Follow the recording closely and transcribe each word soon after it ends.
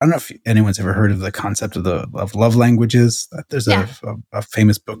I don't know if anyone's ever heard of the concept of love languages. There's a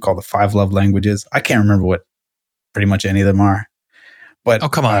famous book called The 5 Love Languages. I can't remember what pretty much any of them are. But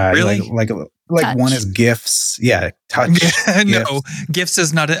come on, really? Like one is gifts. Yeah, touch. No, gifts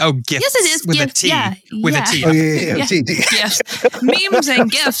is not. Gifts. Yes, it is. With gifts. a T. Yeah. With a T. Oh, yeah. T. Yes. Memes and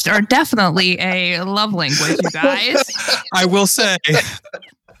gifts are definitely a love language, you guys. I will say.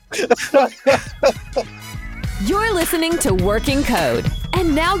 You're listening to Working Code.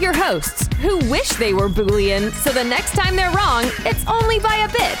 And now your hosts, who wish they were Boolean, so the next time they're wrong, it's only by a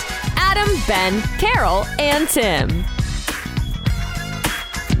bit. Adam, Ben, Carol, and Tim.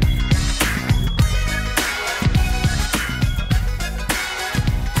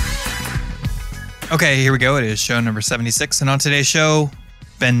 Okay, here we go. It is show number 76. And on today's show,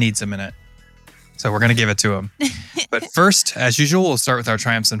 Ben needs a minute. So we're going to give it to him. But first, as usual, we'll start with our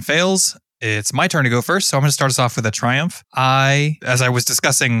triumphs and fails. It's my turn to go first, so I'm going to start us off with a triumph. As I was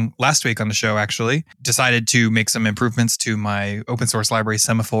discussing last week on the show, actually, decided to make some improvements to my open source library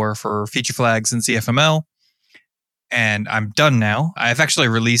semaphore for feature flags in CFML. And I'm done now. I've actually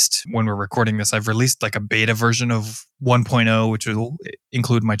released, when we're recording this, I've released like a beta version of 1.0, which will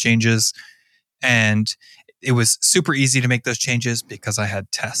include my changes. And it was super easy to make those changes because I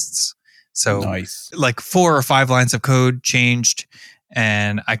had tests. So nice. Like 4 or 5 lines of code changed,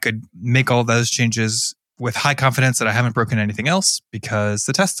 and I could make all those changes with high confidence that I haven't broken anything else because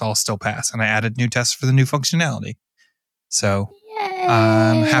the tests all still pass. And I added new tests for the new functionality. So Yay.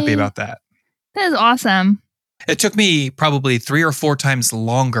 I'm happy about that. That is awesome. It took me probably 3 or 4 times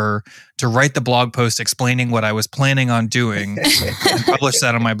longer to write the blog post explaining what I was planning on doing and publish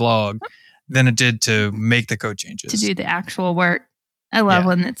that on my blog than it did to make the code changes. To do the actual work. I love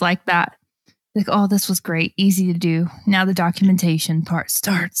when it's like that. Like, oh, this was great. Easy to do. Now the documentation part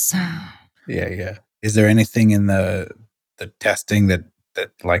starts. Yeah. Is there anything in the testing that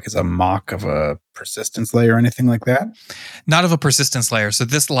like is a mock of a persistence layer or anything like that? Not of a persistence layer. So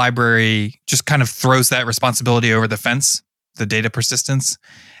this library just kind of throws that responsibility over the fence, the data persistence.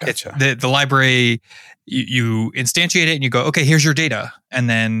 Gotcha. The library, you instantiate it and you go, okay, here's your data. And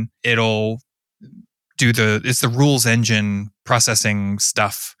then it'll do it's the rules engine processing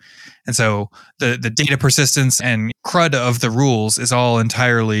stuff. And so the data persistence and CRUD of the rules is all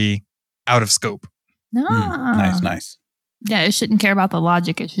entirely out of scope. No. Nice. Yeah, it shouldn't care about the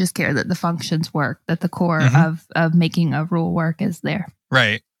logic. It should just care that the functions work, that the core of making a rule work is there.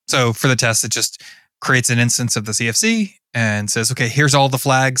 Right. So for the test, it just creates an instance of the CFC and says, okay, here's all the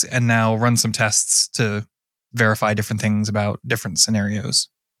flags, and now run some tests to verify different things about different scenarios.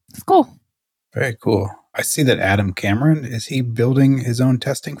 It's cool. Very cool. I see that Adam Cameron, is he building his own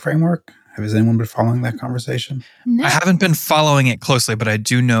testing framework? Has anyone been following that conversation? No. I haven't been following it closely, but I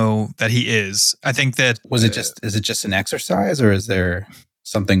do know that he is. I think that... is it just an exercise, or is there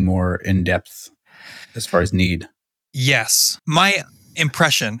something more in-depth as far as need? Yes. My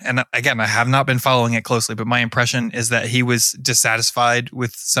impression, and again, I have not been following it closely, but my impression is that he was dissatisfied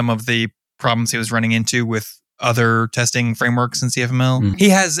with some of the problems he was running into with other testing frameworks in CFML. He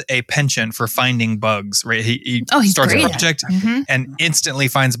has a penchant for finding bugs, right? He starts a project and instantly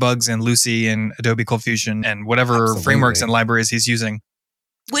finds bugs in Lucy and Adobe ColdFusion and whatever frameworks and libraries he's using.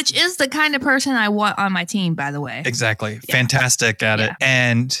 Which is the kind of person I want on my team, by the way. Exactly. Yeah. Fantastic at it.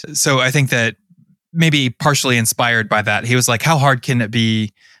 And so I think that maybe partially inspired by that, he was like, how hard can it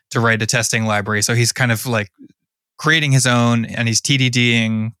be to write a testing library? So he's kind of like creating his own, and he's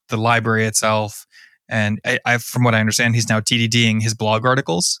TDDing the library itself. And I, from what I understand, he's now TDDing his blog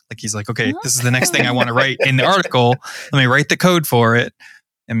articles. Like he's like, okay, this is the next thing I want to write in the article. Let me write the code for it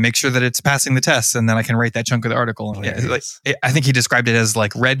and make sure that it's passing the tests, and then I can write that chunk of the article. I think he described it as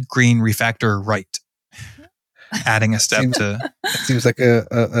like red, green, refactor, write. Adding a step to. It seems like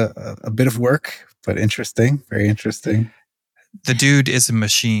a bit of work, but interesting. Very interesting. The dude is a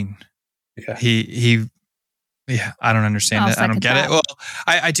machine. Yeah. Yeah, I don't understand it. I don't get it. Well,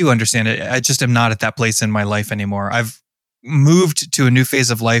 I do understand it. I just am not at that place in my life anymore. I've moved to a new phase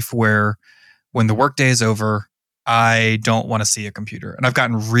of life where when the workday is over, I don't want to see a computer. And I've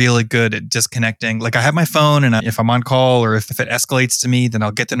gotten really good at disconnecting. Like I have my phone, and if I'm on call or if it escalates to me, then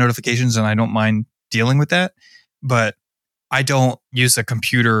I'll get the notifications and I don't mind dealing with that. But I don't use a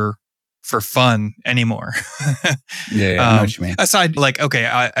computer for fun anymore. I know what you mean. Aside, like, okay,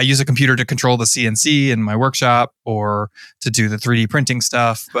 I use a computer to control the CNC in my workshop or to do the 3D printing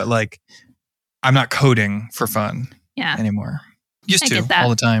stuff, but like, I'm not coding for fun anymore. Used to all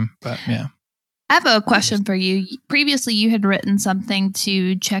the time, but yeah. I have a question for you. Previously, you had written something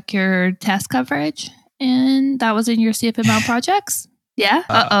to check your test coverage, and that was in your CFML projects. Yeah.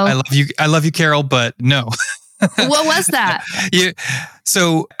 I love you, Carol, but no. What was that?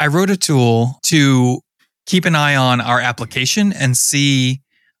 So I wrote a tool to keep an eye on our application and see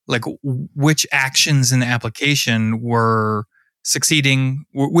like which actions in the application were succeeding,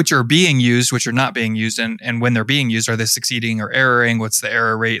 which are being used, which are not being used. And when they're being used, are they succeeding or erroring? What's the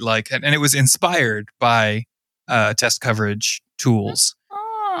error rate like? And it was inspired by test coverage tools.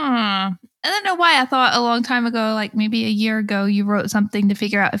 I don't know why. I thought a long time ago, like maybe a year ago, you wrote something to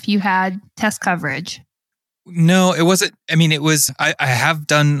figure out if you had test coverage. No, it wasn't. I mean, it was, I have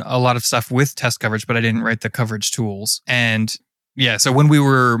done a lot of stuff with test coverage, but I didn't write the coverage tools. And yeah, so when we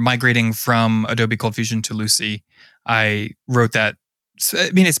were migrating from Adobe ColdFusion to Lucy, I wrote that. I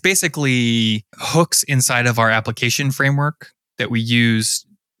mean, it's basically hooks inside of our application framework that we use,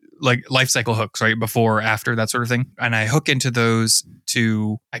 like lifecycle hooks, right? Before, after, that sort of thing. And I hook into those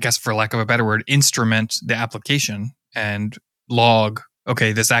to, I guess for lack of a better word, instrument the application and log,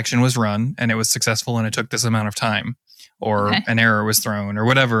 okay, this action was run and it was successful and it took this amount of time, or an error was thrown or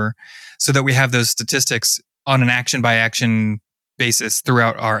whatever, so that we have those statistics on an action by action basis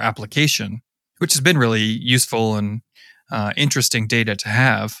throughout our application, which has been really useful and interesting data to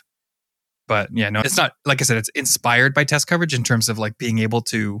have. But yeah, no, it's not, like I said, it's inspired by test coverage in terms of like being able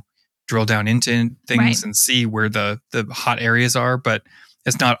to drill down into things and see where the hot areas are, but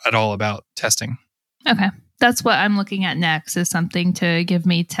it's not at all about testing. Okay. That's what I'm looking at next, is something to give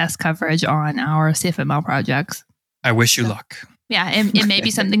me test coverage on our CFML projects. I wish you luck. Yeah, it may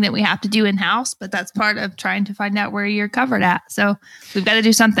be something that we have to do in-house, but that's part of trying to find out where you're covered at. So we've got to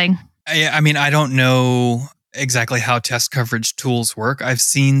do something. I mean, I don't know exactly how test coverage tools work. I've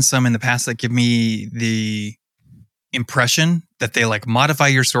seen some in the past that give me the impression that they like modify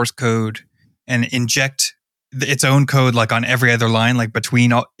your source code and inject its own code like on every other line, like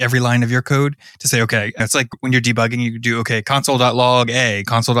between every line of your code, to say, okay, it's like when you're debugging, you do, okay, console.log A,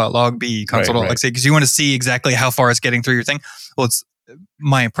 console.log B, console.log C, because you want to see exactly how far it's getting through your thing. Well,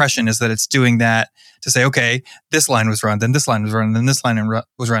 my impression is that it's doing that to say, okay, this line was run, then this line was run, then this line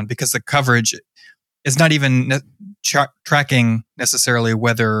was run, because the coverage is not even tracking necessarily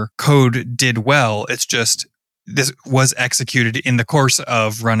whether code did well. It's just, this was executed in the course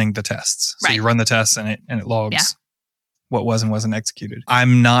of running the tests. So you run the tests and it logs what was and wasn't executed.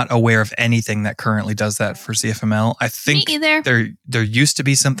 I'm not aware of anything that currently does that for CFML. I think there used to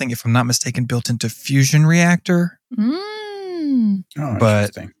be something, if I'm not mistaken, built into Fusion Reactor. Oh, but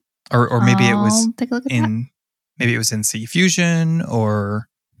interesting. Or maybe it was take a look at in maybe it was in C Fusion or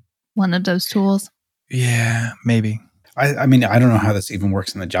one of those tools. Yeah, maybe. I mean, I don't know how this even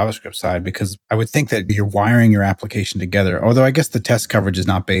works in the JavaScript side, because I would think that you're wiring your application together. Although I guess the test coverage is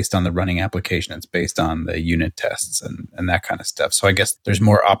not based on the running application. It's based on the unit tests and that kind of stuff. So I guess there's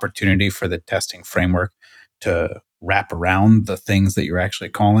more opportunity for the testing framework to wrap around the things that you're actually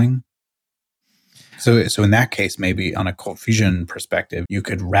calling. So in that case, maybe on a ColdFusion perspective, you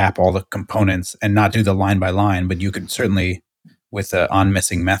could wrap all the components and not do the line by line, but you could certainly, with the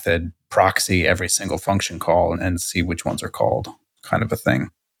onMissing method, proxy every single function call and see which ones are called, kind of a thing.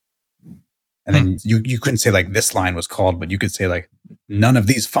 And then you couldn't say like this line was called, but you could say like none of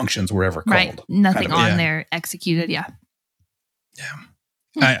these functions were ever called. Right. Nothing kind of on there executed. Yeah.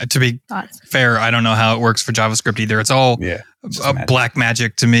 To be fair, I don't know how it works for JavaScript either. It's all black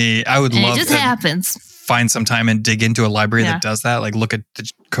magic to me. I would love to find some time and dig into a library that does that, like look at the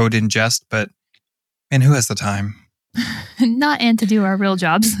code ingest, but man, who has the time? Not and to do our real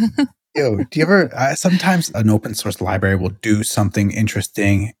jobs. Yo, do you ever, sometimes an open source library will do something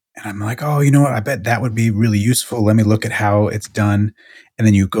interesting and I'm like, oh, you know what? I bet that would be really useful. Let me look at how it's done. And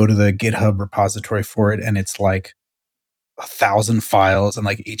then you go to the GitHub repository for it and it's like 1,000 files, and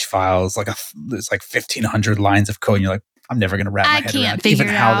like each file is like there's like 1,500 lines of code. And you're like, I'm never going to wrap my head around even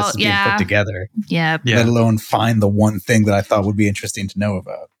how this is being put together. Let alone find the one thing that I thought would be interesting to know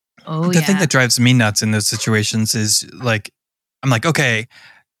about. The thing that drives me nuts in those situations is like, I'm like, okay,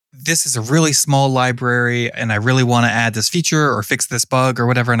 this is a really small library and I really want to add this feature or fix this bug or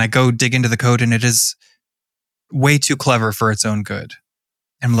whatever. And I go dig into the code and it is way too clever for its own good.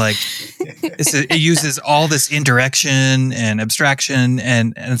 I'm like, it uses all this indirection and abstraction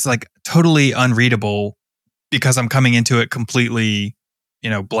and it's like totally unreadable because I'm coming into it completely,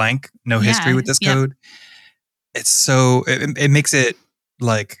 blank, no history with this code. It's so, it makes it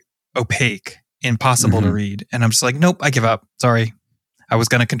like opaque, impossible to read. And I'm just like, nope, I give up. Sorry. I was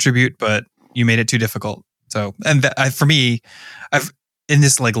going to contribute, but you made it too difficult. So, and for me, I've, in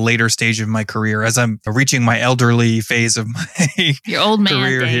this like later stage of my career, as I'm reaching my elderly phase of my your old man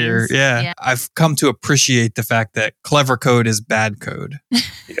career days. here, I've come to appreciate the fact that clever code is bad code.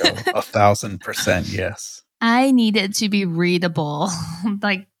 1,000%, yes. I need it to be readable.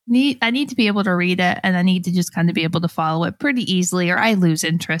 Like I need to be able to read it, and I need to just kind of be able to follow it pretty easily, or I lose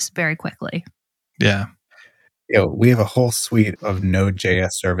interest very quickly. Yeah. We have a whole suite of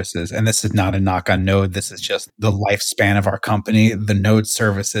Node.js services, and this is not a knock on Node. This is just the lifespan of our company. The Node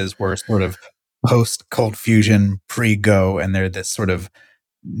services were sort of post Cold Fusion, pre-Go, and they're this sort of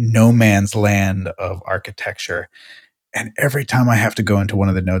no man's land of architecture. And every time I have to go into one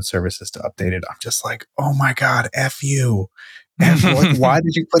of the Node services to update it, I'm just like, oh my God, F you. And like, why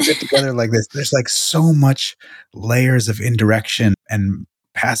did you put it together like this? There's like so much layers of indirection and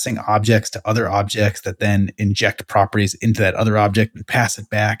passing objects to other objects that then inject properties into that other object and pass it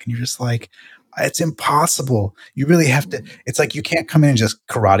back. And you're just like, it's impossible. You really have to, it's like you can't come in and just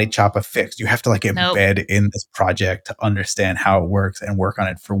karate chop a fix. You have to like embed in this project to understand how it works and work on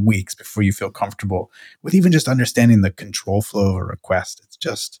it for weeks before you feel comfortable with even just understanding the control flow of a request.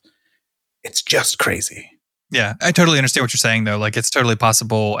 It's just crazy. Yeah, I totally understand what you're saying, though. Like, it's totally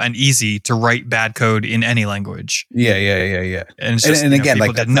possible and easy to write bad code in any language. Yeah. And it's just, and again,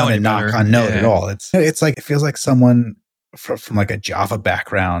 like that's not a knock on Node at all. It's like, it feels like someone from like a Java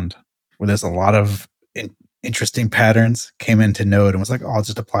background where there's a lot of interesting patterns came into Node and was like, oh, I'll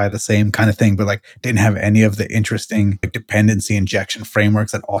just apply the same kind of thing, but like didn't have any of the interesting like, dependency injection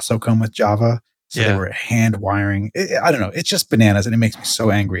frameworks that also come with Java. So they were hand wiring. I don't know. It's just bananas, and it makes me so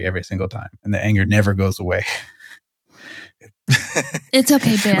angry every single time. And the anger never goes away. It's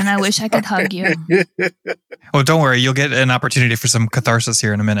okay, Ben. I wish I could hug you. Oh, don't worry. You'll get an opportunity for some catharsis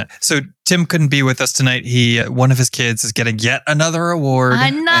here in a minute. So Tim couldn't be with us tonight. One of his kids is getting yet another award.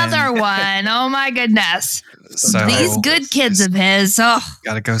 Another one. Oh my goodness. So these good kids of his. Oh,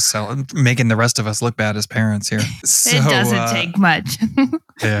 gotta go sell, making the rest of us look bad as parents here. So, it doesn't take much.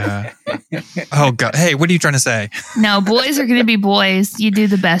 Yeah. Oh God. Hey, what are you trying to say? No, boys are going to be boys. You do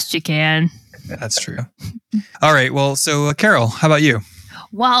the best you can. That's true. All right. Well, so Carol, how about you?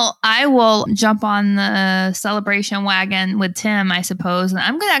 Well, I will jump on the celebration wagon with Tim, I suppose. And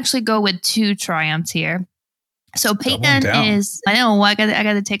I'm going to actually go with 2 triumphs here. So Peyton is, I know, I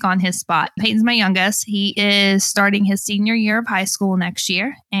got to take on his spot. Peyton's my youngest. He is starting his senior year of high school next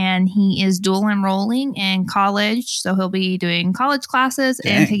year, and he is dual enrolling in college. So he'll be doing college classes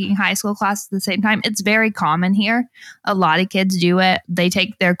and taking high school classes at the same time. It's very common here. A lot of kids do it. They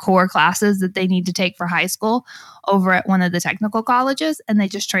take their core classes that they need to take for high school over at one of the technical colleges, and they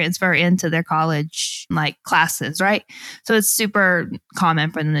just transfer into their college like classes, right? So it's super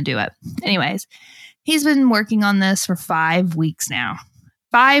common for them to do it. Anyways, he's been working on this for 5 weeks now.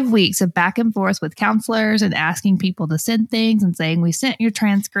 5 weeks of back and forth with counselors and asking people to send things and saying, we sent your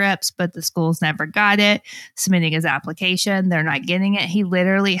transcripts, but the schools never got it. Submitting his application, they're not getting it. He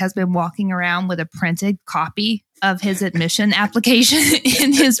literally has been walking around with a printed copy of his admission application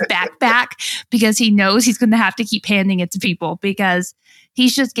in his backpack because he knows he's going to have to keep handing it to people because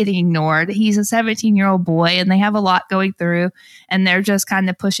he's just getting ignored. He's a 17-year-old boy and they have a lot going through and they're just kind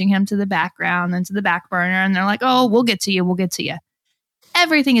of pushing him to the background and to the back burner. And they're like, oh, we'll get to you. We'll get to you.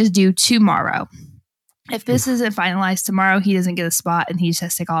 Everything is due tomorrow. If this isn't finalized tomorrow, he doesn't get a spot and he just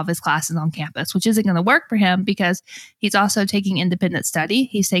has to take all of his classes on campus, which isn't going to work for him because he's also taking independent study.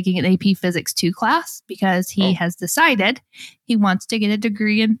 He's taking an AP Physics 2 class because he has decided he wants to get a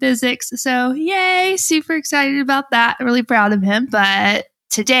degree in physics. So yay, super excited about that. Really proud of him. But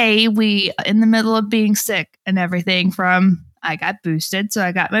today we, in the middle of being sick and everything from... I got boosted. So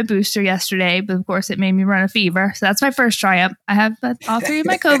I got my booster yesterday, but of course it made me run a fever. So that's my first triumph. I have all 3 of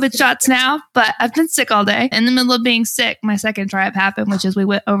my COVID shots now, but I've been sick all day. In the middle of being sick, my second triumph happened, which is we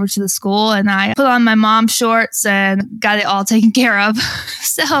went over to the school and I put on my mom's shorts and got it all taken care of.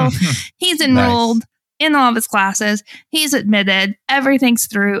 So he's enrolled in all of his classes. He's admitted, everything's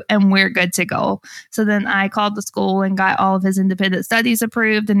through, and we're good to go. So then I called the school and got all of his independent studies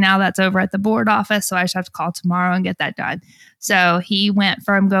approved. And now that's over at the board office. So I just have to call tomorrow and get that done. So he went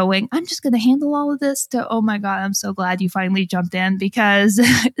from going, I'm just going to handle all of this to, oh my God, I'm so glad you finally jumped in because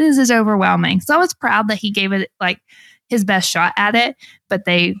this is overwhelming. So I was proud that he gave it like his best shot at it, but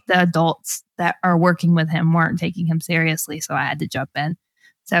the adults that are working with him weren't taking him seriously. So I had to jump in.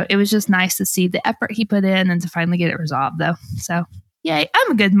 So it was just nice to see the effort he put in and to finally get it resolved though. So yay,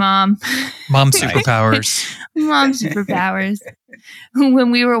 I'm a good mom. Mom superpowers. Mom superpowers.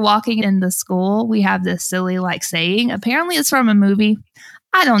 When we were walking in the school, we have this silly like saying. Apparently it's from a movie.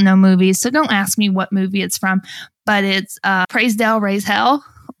 I don't know movies, so don't ask me what movie it's from. But it's Praise Dale, Raise Hell.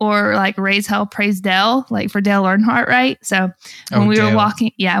 Or like Raise Hell, Praise Dale, like for Dale Earnhardt, right? So when we were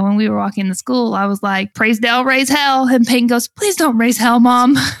walking to school, I was like, Praise Dale, Raise Hell. And Peyton goes, please don't raise hell,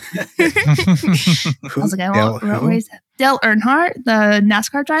 Mom. I was like, I won't raise Dale Earnhardt, the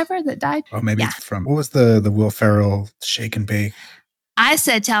NASCAR driver that died. Oh, maybe it's from, what was the Will Ferrell Shake and Bake? I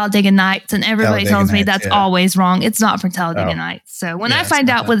said Talladega Nights, and everybody tells me that's always wrong. It's not from Talladega Nights. So when I find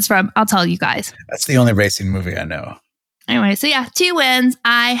out what it's from, I'll tell you guys. That's the only racing movie I know. Anyway, so 2 wins.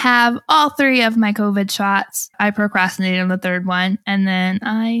 I have all 3 of my COVID shots. I procrastinated on the 3rd one. And then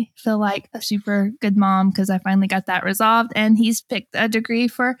I feel like a super good mom because I finally got that resolved. And he's picked a degree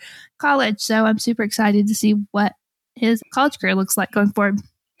for college. So I'm super excited to see what his college career looks like going forward.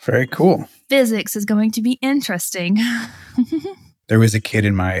 Very cool. Physics is going to be interesting. There was a kid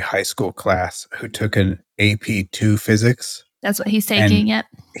in my high school class who took an AP2 physics. That's what he's taking, yep.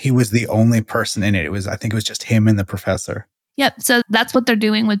 He was the only person in it. I think it was just him and the professor. Yep. So that's what they're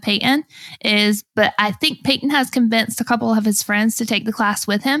doing with Peyton but I think Peyton has convinced a couple of his friends to take the class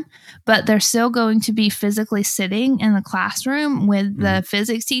with him, but they're still going to be physically sitting in the classroom with the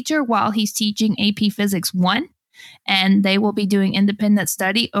physics teacher while he's teaching AP Physics 1. And they will be doing independent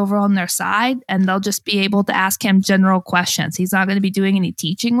study over on their side, and they'll just be able to ask him general questions. He's not going to be doing any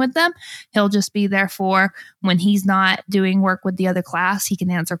teaching with them. He'll just be there for when he's not doing work with the other class, he can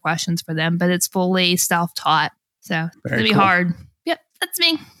answer questions for them, but it's fully self-taught. So it's going to be hard. Yep, that's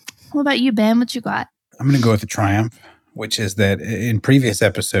me. What about you, Ben? What you got? I'm going to go with the Triumph, which is that in previous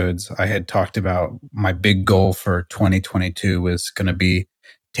episodes, I had talked about my big goal for 2022 was going to be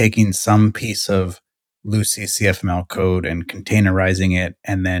taking some piece of Lucee CFML code and containerizing it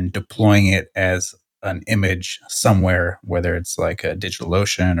and then deploying it as an image somewhere, whether it's like a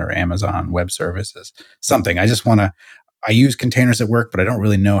DigitalOcean or Amazon Web Services, something. I use containers at work, but I don't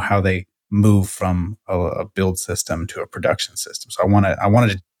really know how they move from a build system to a production system. So I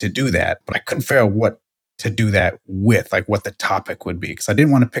wanted to do that, but I couldn't figure out what to do that with, like what the topic would be. Because I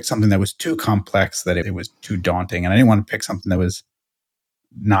didn't want to pick something that was too complex, that it was too daunting. And I didn't want to pick something that was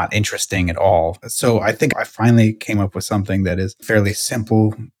not interesting at all. So I think I finally came up with something that is fairly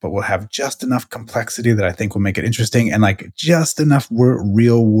simple, but will have just enough complexity that I think will make it interesting and like just enough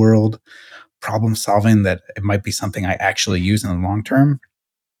real world problem solving that it might be something I actually use in the long term.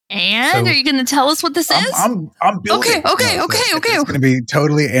 And are you going to tell us what this is? I'm building. Okay. It's going to be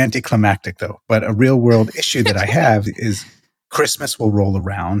totally anticlimactic though. But a real world issue that I have is Christmas will roll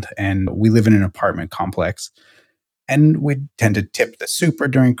around and we live in an apartment complex. And we tend to tip the super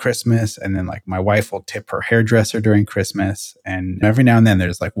during Christmas. And then like my wife will tip her hairdresser during Christmas. And every now and then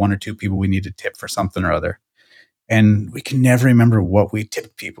there's like 1 or 2 people we need to tip for something or other. And we can never remember what we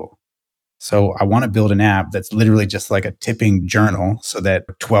tipped people. So I want to build an app that's literally just like a tipping journal so that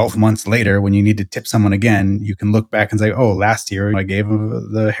 12 months later, when you need to tip someone again, you can look back and say, oh, last year I gave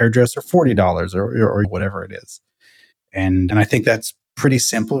the hairdresser $40 or whatever it is. And I think that's pretty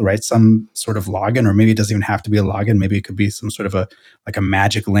simple, right? Some sort of login, or maybe it doesn't even have to be a login. Maybe it could be some sort of a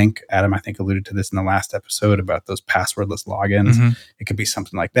magic link. Adam, I think, alluded to this in the last episode about those passwordless logins. Mm-hmm. It could be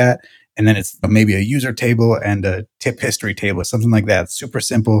something like that. And then it's maybe a user table and a tip history table, something like that. Super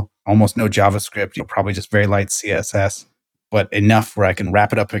simple, almost no JavaScript, probably just very light CSS, but enough where I can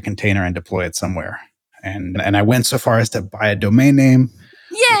wrap it up in a container and deploy it somewhere. And I went so far as to buy a domain name.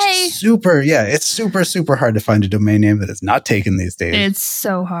 Yay! It's super hard to find a domain name that is not taken these days. It's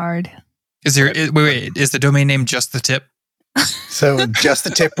so hard. Is the domain name just the tip? So just the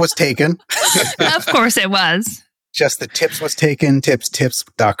tip was taken. Of course it was. Just the tips was taken.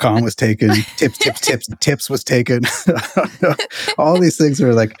 Tips.com was taken. Tips was taken. All these things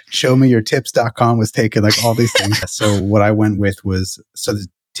were like, show me your tips.com was taken, like all these things. So what I went with was, so the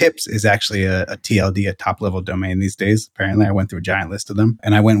Tips is actually a TLD, a top-level domain these days. Apparently, I went through a giant list of them.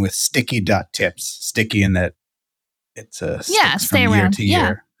 And I went with sticky.tips. Sticky in that it's sticks from year to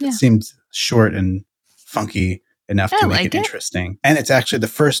year. Yeah. It seems short and funky enough to make it interesting. And it's actually the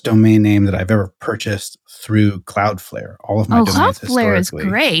first domain name that I've ever purchased through Cloudflare. All of my domains Cloudflare is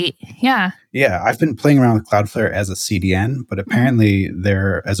great. Yeah. Yeah, I've been playing around with Cloudflare as a CDN, but apparently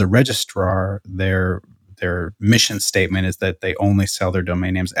as a registrar, their mission statement is that they only sell their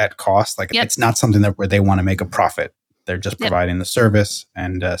domain names at cost. Like it's not something where they want to make a profit. They're just providing the service.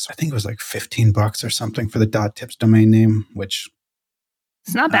 And so I think it was like $15 or something for the .tips domain name, which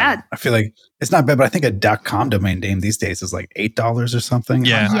it's not bad. I feel like it's not bad, but I think a .com domain name these days is like $8 or something.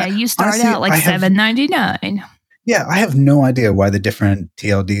 Yeah. You start out like $7.99. Yeah. I have no idea why the different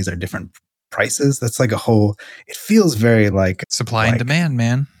TLDs are different prices. That's like it feels very like supply and demand,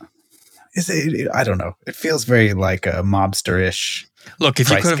 man. I don't know. It feels very like a mobster-ish. Look, if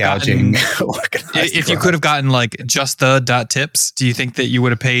you could have gotten like just the .tips, do you think that you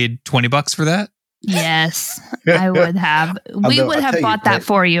would have paid $20 for that? Yes, I would have. We would have bought that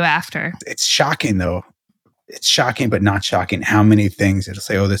for you after. It's shocking though. It's shocking, but not shocking how many things it'll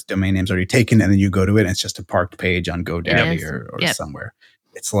say, oh, this domain name's already taken. And then you go to it and it's just a parked page on GoDaddy or somewhere.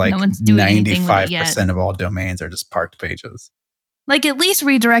 It's like 95% of all domains are just parked pages. Like at least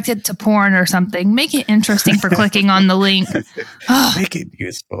redirect it to porn or something. Make it interesting for clicking on the link. Make it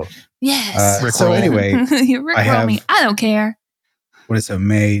useful. Yes. So anyway, you rickroll me. I don't care. What is it?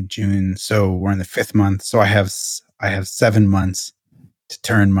 May, June. So we're in the 5th month. So I have 7 months to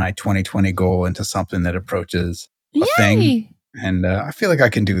turn my 2020 goal into something that approaches a thing. And I feel like I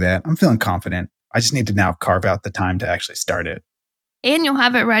can do that. I'm feeling confident. I just need to now carve out the time to actually start it. And you'll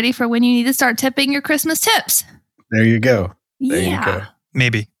have it ready for when you need to start tipping your Christmas tips. There you go. There you go.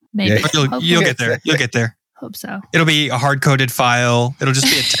 Maybe. Yeah. You'll get there. You'll get there. Hope so. It'll be a hard-coded file. It'll just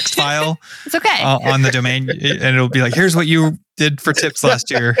be a text file. It's okay. On the domain. And it'll be like, here's what you did for tips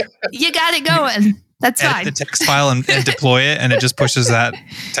last year. You got it going. That's fine. Edit the text file and deploy it. And it just pushes that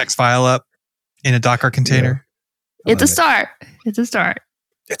text file up in a Docker container. Yeah. It's a start. It's a start.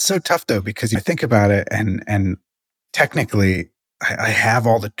 It's so tough, though, because you think about it and technically I have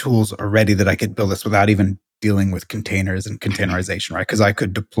all the tools already that I could build this without even dealing with containers and containerization, right? Because I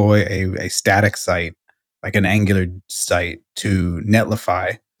could deploy a static site, like an Angular site, to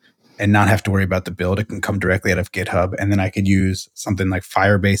Netlify and not have to worry about the build. It can come directly out of GitHub. And then I could use something like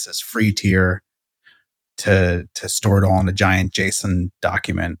Firebase's free tier to store it all in a giant JSON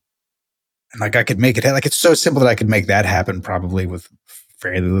document. And like I could make it, like it's so simple that I could make that happen probably with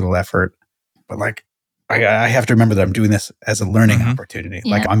fairly little effort. But like I have to remember that I'm doing this as a learning opportunity.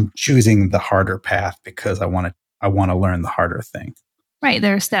 Yeah. Like I'm choosing the harder path because I want to learn the harder thing. Right.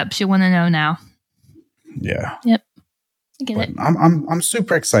 There are steps you want to know now. Yeah. Yep. I get it. I'm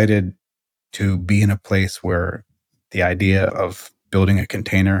super excited to be in a place where the idea of building a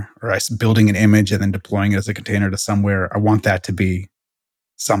container or building an image and then deploying it as a container to somewhere, I want that to be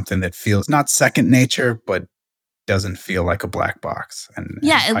something that feels not second nature, but doesn't feel like a black box. And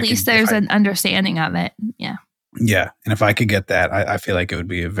at least there's an understanding of it. Yeah. Yeah. And if I could get that, I feel like it would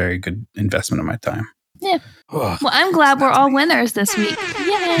be a very good investment of my time. Yeah. Well, I'm glad we're all winners this week. Yay.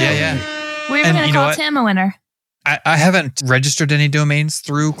 Yeah. We're even going to call Tim a winner. I haven't registered any domains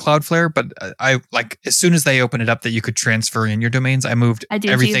through Cloudflare, but I like as soon as they opened it up that you could transfer in your domains, I moved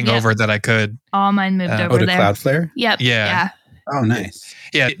everything over that I could. All mine moved over to there. Cloudflare? Yep. Yeah. Oh, nice.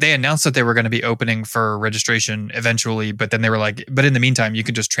 Yeah, they announced that they were going to be opening for registration eventually, but then they were like, but in the meantime, you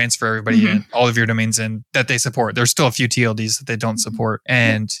can just transfer everybody in, all of your domains in that they support. There's still a few TLDs that they don't support.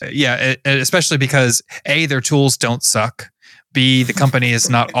 And especially because A, their tools don't suck. B, the company is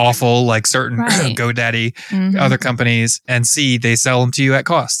not awful like certain GoDaddy, other companies. And C, they sell them to you at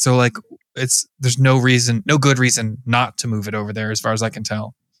cost. So like there's no good reason not to move it over there as far as I can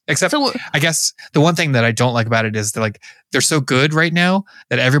tell. Except, I guess the one thing that I don't like about it is they're so good right now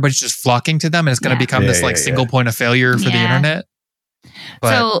that everybody's just flocking to them, and it's going to become this single point of failure for the internet.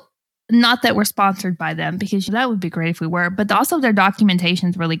 But, so, not that we're sponsored by them, because that would be great if we were. But also, their documentation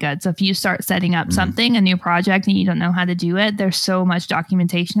is really good. So if you start setting up something, a new project, and you don't know how to do it, there's so much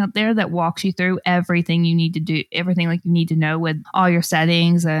documentation out there that walks you through everything you need to do, everything like you need to know with all your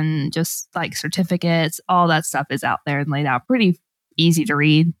settings and just like certificates. All that stuff is out there and laid out pretty easy to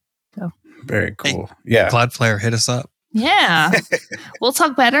read. So very cool. Yeah. Cloudflare, hit us up. Yeah. We'll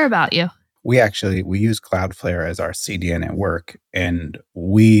talk better about you. We use Cloudflare as our CDN at work, and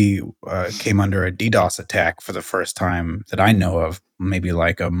we came under a DDoS attack for the first time that I know of, maybe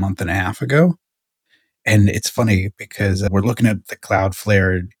like a month and a half ago. And it's funny because we're looking at the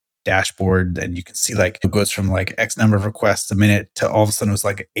Cloudflare dashboard, and you can see like it goes from like X number of requests a minute to all of a sudden it was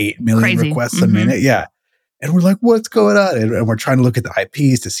like 8 million requests a minute. Yeah. And we're like, what's going on? And we're trying to look at the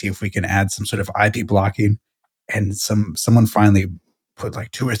IPs to see if we can add some sort of IP blocking. And someone finally put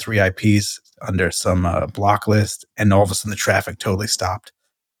like 2 or 3 IPs under some block list. And all of a sudden the traffic totally stopped.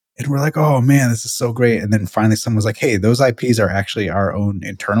 And we're like, oh man, this is so great. And then finally someone was like, hey, those IPs are actually our own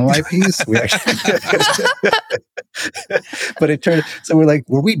internal IPs. We actually, but it turned, so we're like,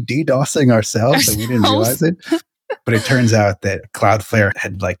 were we DDoSing ourselves and we didn't realize it? But it turns out that Cloudflare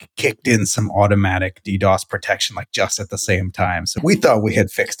had like kicked in some automatic DDoS protection like just at the same time. So we thought we had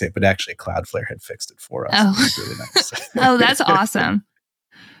fixed it, but actually Cloudflare had fixed it for us. Oh, it was really nice. Oh, that's awesome.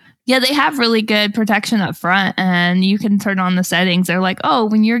 Yeah, they have really good protection up front, and you can turn on the settings. They're like, oh,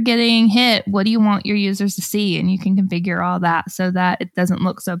 when you're getting hit, what do you want your users to see? And you can configure all that so that it doesn't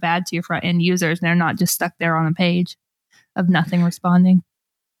look so bad to your front end users. And they're not just stuck there on a page of nothing responding.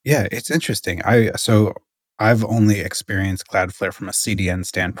 Yeah, it's interesting. I've only experienced Cloudflare from a CDN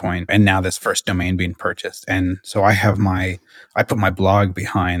standpoint, and now this first domain being purchased. And so I put my blog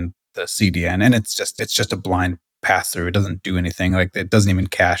behind the CDN, and it's just a blind pass through. It doesn't do anything. Like it doesn't even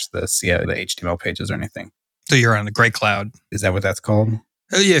cache the HTML pages or anything. So you're on the Gray Cloud. Is that what that's called?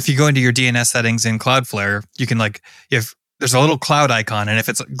 Oh yeah. If you go into your DNS settings in Cloudflare, you can you have there's a little cloud icon, and if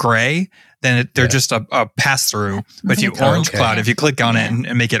it's gray, then they're just a pass through. But if you orange cloud, if you click on it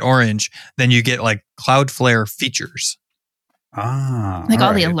and make it orange, then you get like Cloudflare features. Like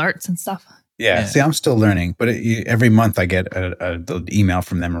all the alerts and stuff. Yeah. See, I'm still learning, but every month I get an email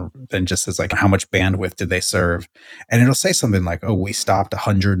from them that just says like, how much bandwidth did they serve? And it'll say something like, oh, we stopped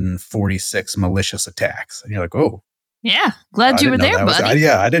 146 malicious attacks. And you're like, oh. Yeah. Glad you were there, buddy.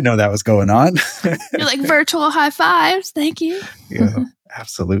 I didn't know that was going on. You're like virtual high fives. Thank you. Yeah,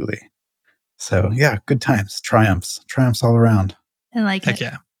 absolutely. So yeah, good times. Triumphs all around. I like Heck it.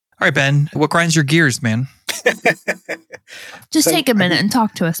 yeah. All right, Ben, what grinds your gears, man? Just take a minute and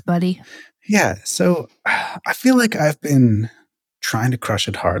talk to us, buddy. Yeah. So I feel like I've been trying to crush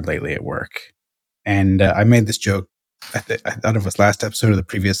it hard lately at work. And I made this joke. I thought it was last episode or the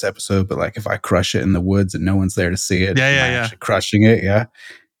previous episode, but like if I crush it in the woods and no one's there to see it, I'm actually crushing it. Yeah.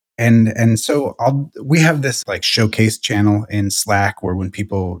 And so we have this like showcase channel in Slack where when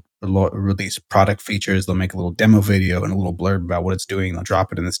people release product features, they'll make a little demo video and a little blurb about what it's doing. They'll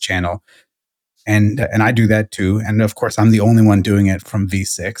drop it in this channel. And I do that too. And of course, I'm the only one doing it from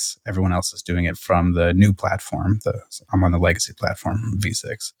V6. Everyone else is doing it from the new platform. I'm on the legacy platform,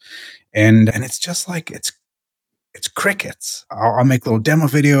 V6. And it's just like, it's crickets. I'll make a little demo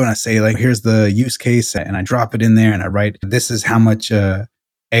video and I say like, here's the use case, and I drop it in there and I write, this is how much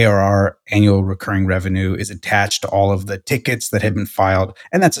ARR, annual recurring revenue, is attached to all of the tickets that have been filed.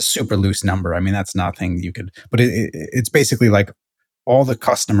 And that's a super loose number. I mean, that's nothing you could, but it's basically like all the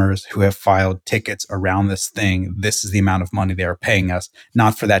customers who have filed tickets around this thing, this is the amount of money they are paying us,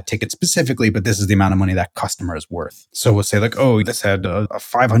 not for that ticket specifically, but this is the amount of money that customer is worth. So we'll say like, oh, this had a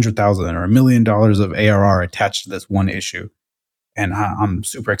 $500,000 or $1 million of ARR attached to this one issue. And I'm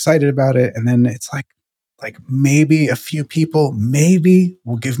super excited about it. And then it's like maybe a few people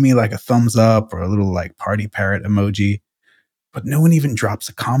will give me like a thumbs up or a little like party parrot emoji. But no one even drops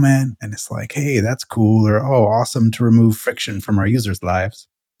a comment and it's like, hey, that's cool, or, oh, awesome to remove friction from our users' lives.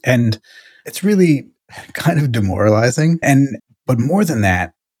 And it's really kind of demoralizing. But more than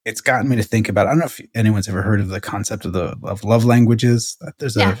that, it's gotten me to think about, I don't know if anyone's ever heard of the concept of love languages.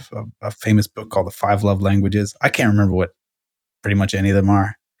 There's a famous book called The 5 Love Languages. I can't remember what pretty much any of them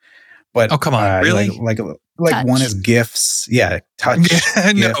are. But oh, come on, really? Like one is gifts. Yeah, touch.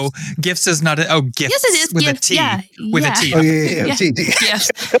 No, gifts is not gifts. Yes, it is. With gifts, a T. With a T. Oh, yeah. T.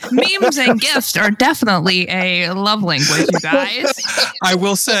 Yes. Memes and gifts are definitely a love language, you guys. I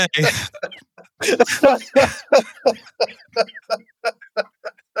will say.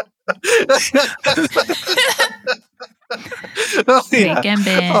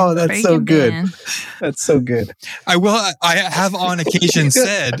 Oh, that's Breaking so good. Ben. That's so good. I have on occasion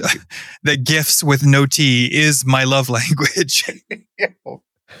said that gifts with no T is my love language.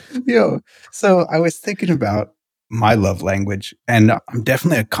 So I was thinking about my love language, and I'm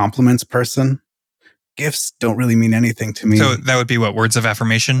definitely a compliments person. Gifts don't really mean anything to me. So that would be what? Words of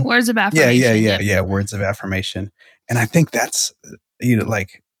affirmation? Words of affirmation. Yeah. Words of affirmation. And I think that's,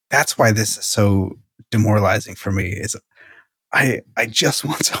 that's why this is so demoralizing for me. Is I just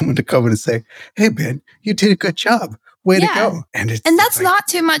want someone to come in and say, hey, Ben, you did a good job. Way to go. And that's like, not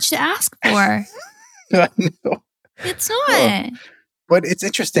too much to ask for. I know. It's not. But it's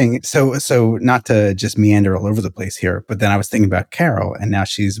interesting. So not to just meander all over the place here, but then I was thinking about Carol, and now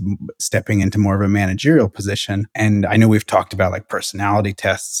she's stepping into more of a managerial position. And I know we've talked about like personality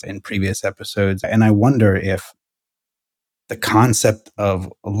tests in previous episodes. And I wonder if the concept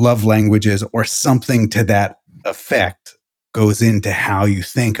of love languages or something to that effect goes into how you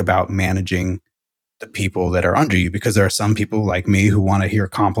think about managing the people that are under you, because there are some people like me who want to hear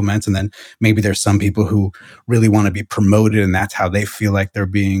compliments, and then maybe there's some people who really want to be promoted, and that's how they feel like they're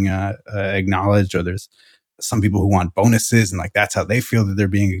being acknowledged, or there's some people who want bonuses, and like that's how they feel that they're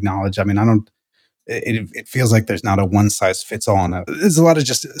being acknowledged. I mean, it feels like there's not a one size fits all, and there's a lot of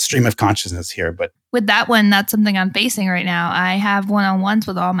just stream of consciousness here. But with that one, that's something I'm facing right now. I have one-on-ones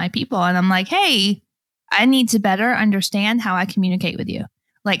with all my people, and I'm like, hey, I need to better understand how I communicate with you.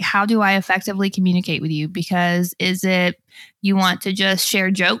 Like, how do I effectively communicate with you? Because is it you want to just share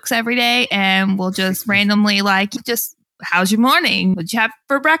jokes every day and we'll just randomly like, just how's your morning? What'd you have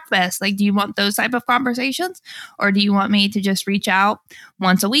for breakfast? Like, do you want those type of conversations? Or do you want me to just reach out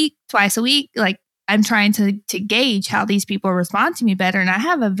once a week, twice a week? Like, I'm trying to gauge how these people respond to me better. And I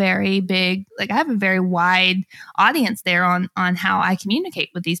have a very wide audience there on how I communicate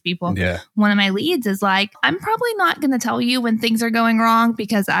with these people. Yeah. One of my leads is like, I'm probably not going to tell you when things are going wrong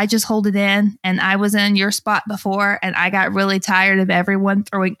because I just hold it in, and I was in your spot before and I got really tired of everyone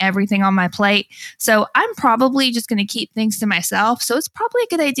throwing everything on my plate. So I'm probably just going to keep things to myself. So it's probably a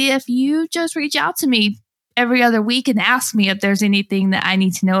good idea if you just reach out to me every other week and ask me if there's anything that I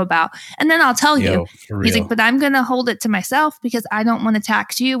need to know about. And then I'll tell you. He's like, but I'm going to hold it to myself because I don't want to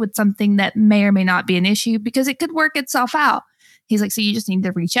tax you with something that may or may not be an issue because it could work itself out. He's like, so you just need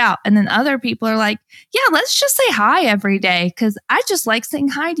to reach out. And then other people are like, yeah, let's just say hi every day because I just like saying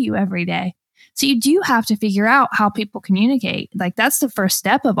hi to you every day. So you do have to figure out how people communicate. Like that's the first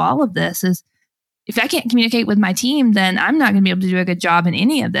step of all of this is if I can't communicate with my team, then I'm not going to be able to do a good job in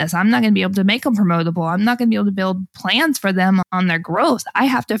any of this. I'm not going to be able to make them promotable. I'm not going to be able to build plans for them on their growth. I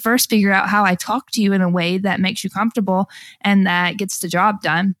have to first figure out how I talk to you in a way that makes you comfortable and that gets the job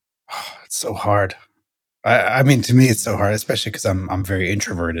done. Oh, it's so hard. I mean, to me, it's so hard, especially because I'm very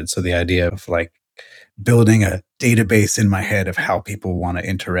introverted. So the idea of like building a database in my head of how people want to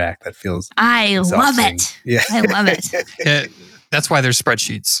interact, that feels exhausting. Love it. Yeah. I love it. Yeah, that's why there's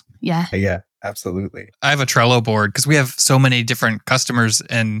spreadsheets. Yeah. Yeah, absolutely. I have a Trello board because we have so many different customers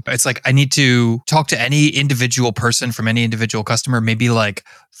and it's like I need to talk to any individual person from any individual customer maybe like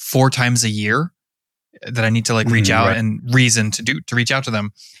 4 times a year that I need to like reach out and reason to reach out to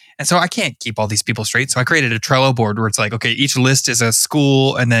them. And so I can't keep all these people straight. So I created a Trello board where it's like, okay, each list is a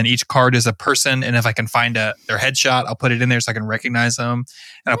school and then each card is a person. And if I can find their headshot, I'll put it in there so I can recognize them.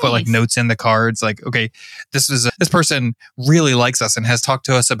 And I'll put like notes in the cards like, okay, this person really likes us and has talked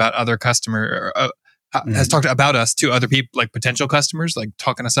to us about other has talked about us to other people, like potential customers, like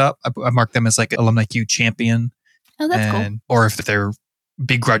talking us up. I mark them as like Alumni Q champion. Oh, that's cool. Or if they're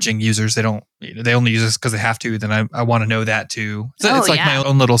begrudging users, they only use this because they have to, then I want to know that too. So it's like my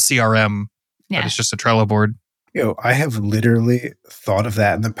own little CRM, but it's just a Trello board. I have literally thought of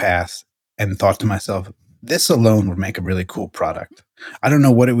that in the past and thought to myself, this alone would make a really cool product. I don't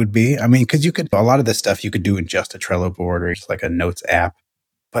know what it would be. I mean, because a lot of this stuff you could do in just a Trello board or just like a notes app,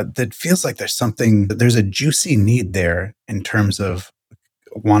 but it feels like there's a juicy need there in terms of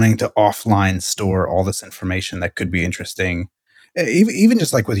wanting to offline store all this information that could be interesting. Even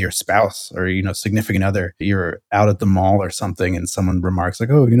just like with your spouse or, significant other, you're out at the mall or something and someone remarks like,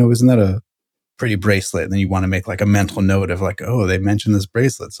 oh, isn't that a pretty bracelet? And then you want to make like a mental note of like, oh, they mentioned this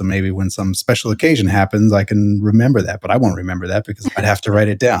bracelet. So maybe when some special occasion happens, I can remember that, but I won't remember that because I'd have to write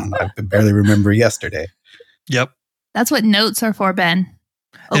it down. I could barely remember yesterday. Yep. That's what notes are for, Ben.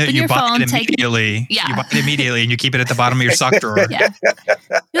 Open your phone, take it immediately. Yeah. You buy it immediately and you keep it at the bottom of your sock drawer. Yeah.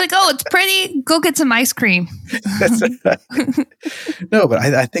 You're like, oh, it's pretty. Go get some ice cream. No, but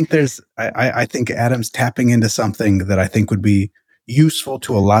I think I think Adam's tapping into something that I think would be useful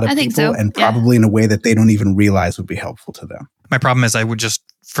to a lot of people and probably in a way that they don't even realize would be helpful to them. My problem is I would just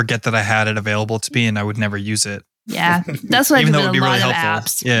forget that I had it available to me and I would never use it. Yeah, that's what I do with a lot of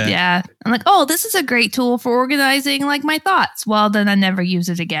helpful. apps. Yeah. I'm like, oh, this is a great tool for organizing like my thoughts. Well, then I never use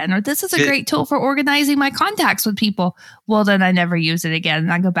it again. Or this is a great tool for organizing my contacts with people. Well, then I never use it again.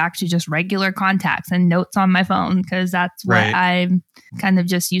 And I go back to just regular contacts and notes on my phone because that's what I'm kind of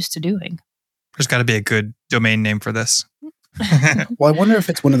just used to doing. There's got to be a good domain name for this. Well, I wonder if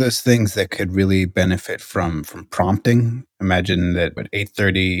it's one of those things that could really benefit from prompting. Imagine that at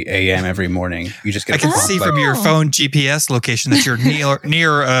 8:30 a.m. every morning, you just get. I can see from your phone GPS location that you're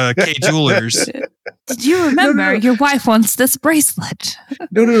near K Jewelers. Did you remember your wife wants this bracelet?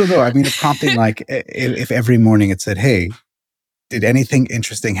 No. I mean, a prompting like if every morning it said, "Hey, did anything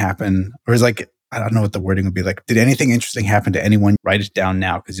interesting happen?" Or is like, I don't know what the wording would be like. Did anything interesting happen to anyone? Write it down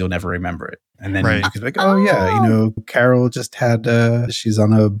now because you'll never remember it. And then you could be like, oh yeah, Carol just had, she's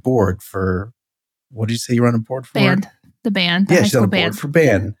on a board for, what did you say you were on a board for? The band. Yeah, she's on a board for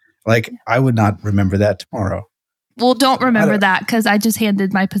band. Like, I would not remember that tomorrow. Well, don't remember that because I just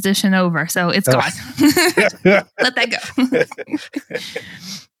handed my position over. So it's gone. Let that go.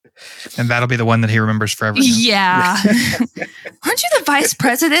 And that'll be the one that he remembers forever. Yeah. Aren't you the vice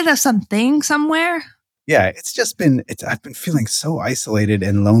president of something somewhere? Yeah, I've been feeling so isolated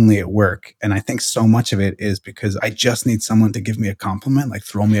and lonely at work. And I think so much of it is because I just need someone to give me a compliment, like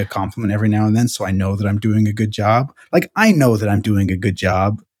throw me a compliment every now and then so I know that I'm doing a good job. Like I know that I'm doing a good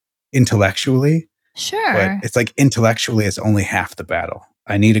job intellectually. Sure. But it's like intellectually it's only half the battle.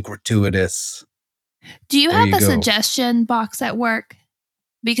 I need a gratuitous. Do you have a suggestion box at work?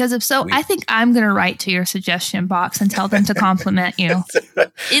 Because if so, I think I'm going to write to your suggestion box and tell them to compliment you.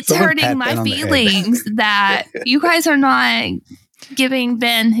 It's hurting my feelings that you guys are not giving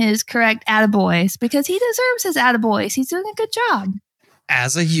Ben his correct attaboys because he deserves his attaboys. He's doing a good job.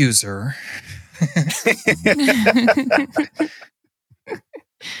 As a user.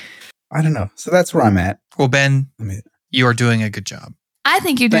 I don't know. So that's where I'm at. Well, Ben, you are doing a good job. I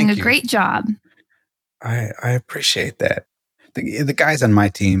think you're doing a great job. I appreciate that. The guys on my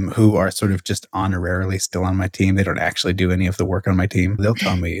team who are sort of just honorarily still on my team, they don't actually do any of the work on my team. They'll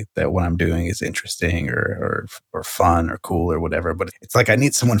tell me that what I'm doing is interesting or fun or cool or whatever. But it's like I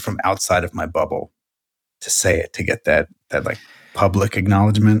need someone from outside of my bubble to say it, to get that like public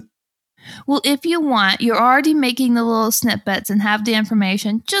acknowledgement. Well, if you want, you're already making the little snippets and have the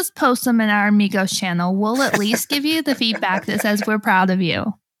information, just post them in our Amigos channel. We'll at least give you the feedback that says we're proud of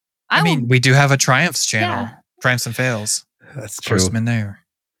you. I mean, we do have a Triumphs channel, Triumphs and Fails. That's true. Post them in there.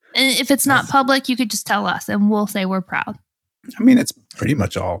 And if it's not public, you could just tell us and we'll say we're proud. I mean, it's pretty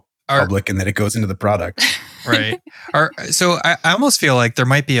much all public and that it goes into the product. Right. So I almost feel like there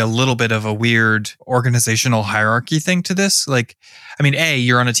might be a little bit of a weird organizational hierarchy thing to this. Like, I mean,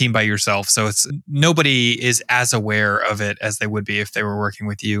 you're on a team by yourself, so it's nobody is as aware of it as they would be if they were working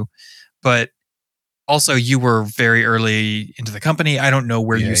with you. But also, you were very early into the company. I don't know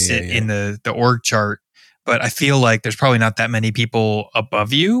where you sit in the org chart, but I feel like there's probably not that many people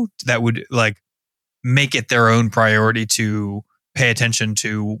above you that would like make it their own priority to pay attention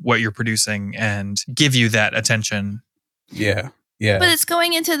to what you're producing and give you that attention. Yeah. Yeah. But it's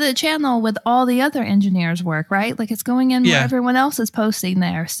going into the channel with all the other engineers' work, right? Like it's going in where everyone else is posting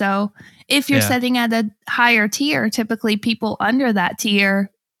there. So if you're setting at a higher tier, typically people under that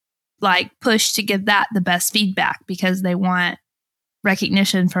tier like push to give that the best feedback because they want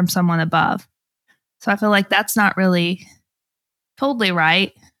recognition from someone above. So I feel like that's not really totally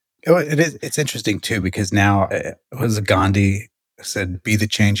right. Oh, it is. It's interesting too, because now was Gandhi said, be the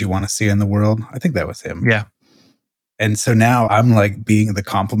change you want to see in the world. I think that was him. Yeah. And so now I'm like being the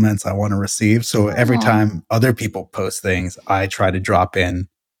compliments I want to receive. So every time other people post things, I try to drop in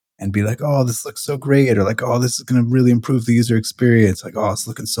and be like, oh, this looks so great. Or like, oh, this is going to really improve the user experience. Like, oh, it's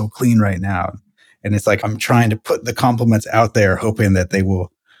looking so clean right now. And it's like, I'm trying to put the compliments out there, hoping that they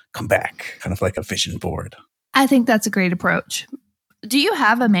will come back, kind of like a vision board. I think that's a great approach. Do you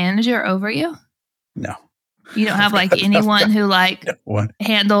have a manager over you? No. You don't have like anyone who like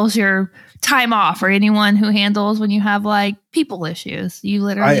handles your time off or anyone who handles when you have like people issues. You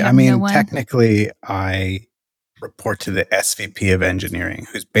literally have no one. Technically, I report to the SVP of engineering,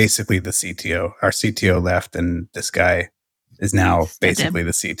 who's basically the CTO. Our CTO left and this guy is now basically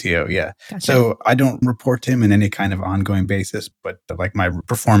the CTO. Yeah. Gotcha. So I don't report to him in any kind of ongoing basis, but like my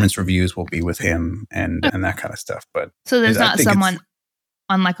performance reviews will be with him and that kind of stuff. But so there's not someone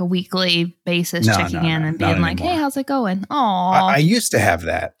on like a weekly basis checking in and being like, hey, how's it going? Oh, I used to have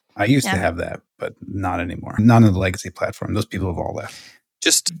that. To have that, but not anymore. None of the legacy platform. Those people have all left.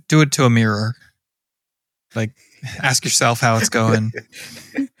 Just do it to a mirror. Like, ask yourself how it's going.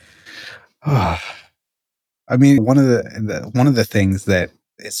 I mean, one of the things that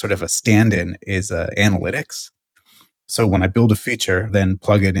is sort of a stand-in is analytics. So when I build a feature, then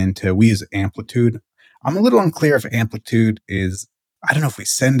plug it into, we use Amplitude. I'm a little unclear if Amplitude is, I don't know if we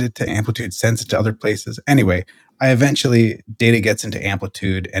send it to Amplitude, sends it to other places. Anyway, data gets into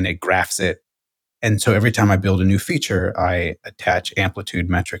Amplitude and it graphs it. And so every time I build a new feature, I attach Amplitude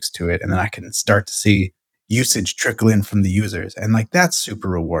metrics to it. And then I can start to see usage trickle in from the users. And like, that's super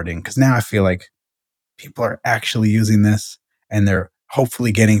rewarding because now I feel like people are actually using this and they're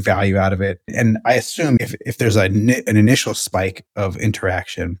hopefully getting value out of it. And I assume if there's an initial spike of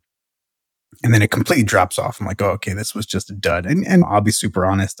interaction and then it completely drops off, I'm like, oh, okay, this was just a dud. And I'll be super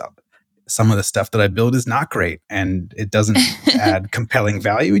honest. Some of the stuff that I build is not great and it doesn't add compelling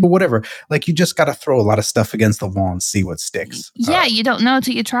value, whatever. Like you just got to throw a lot of stuff against the wall and see what sticks. Yeah. You don't know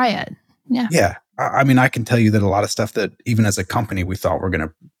until you try it. Yeah. Yeah. I mean, I can tell you that a lot of stuff that even as a company, we thought were going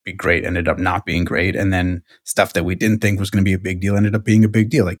to be great ended up not being great. And then stuff that we didn't think was going to be a big deal ended up being a big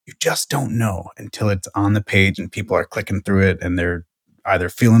deal. Like you just don't know until it's on the page and people are clicking through it and they're either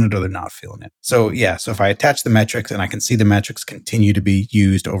feeling it or they're not feeling it. So yeah, so if I attach the metrics and I can see the metrics continue to be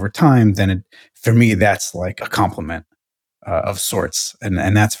used over time, then for me, that's like a compliment of sorts.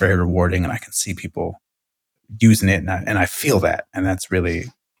 And that's very rewarding. And I can see people using it and I feel that. And that's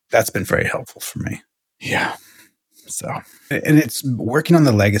been very helpful for me. Yeah. So, and it's working on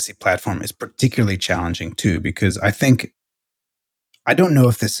the legacy platform is particularly challenging too, because I don't know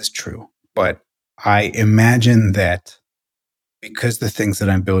if this is true, but I imagine that because the things that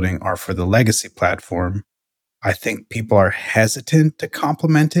I'm building are for the legacy platform, I think people are hesitant to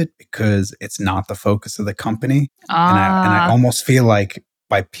compliment it because it's not the focus of the company. And I almost feel like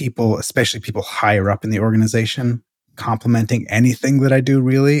by people, especially people higher up in the organization, complimenting anything that I do,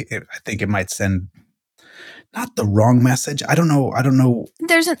 really, I think it might send not the wrong message. I don't know.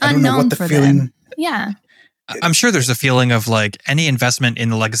 There's an unknown for them. Yeah. I'm sure there's a feeling of like any investment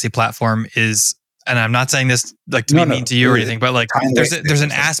in the legacy platform is and I'm not saying this like to be mean to you or anything, but like there's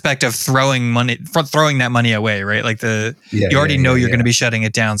an aspect of throwing that money away, right? Like you already know you're going to be shutting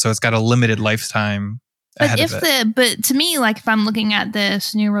it down, so it's got a limited lifetime. But to me, like if I'm looking at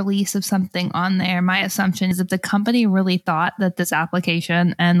this new release of something on there, my assumption is if the company really thought that this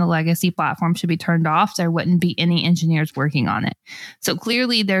application and the legacy platform should be turned off, there wouldn't be any engineers working on it. So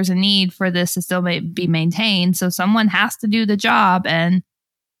clearly there's a need for this to still be maintained. So someone has to do the job, and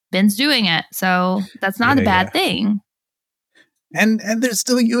Ben's doing it. So that's not a bad thing. And there's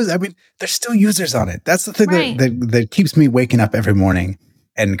still users. I mean, there's still users on it. That's the thing that keeps me waking up every morning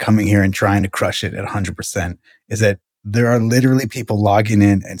and coming here and trying to crush it at 100%, is that there are literally people logging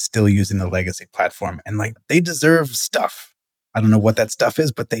in and still using the legacy platform. And like, they deserve stuff. I don't know what that stuff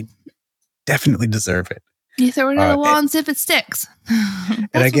is, but they definitely deserve it. You throw it on the wall and see if it sticks. And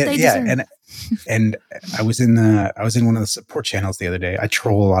I get, and I was in one of the support channels the other day. I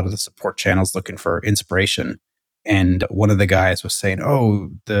troll a lot of the support channels looking for inspiration. And one of the guys was saying,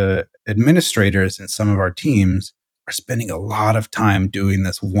 the administrators in some of our teams are spending a lot of time doing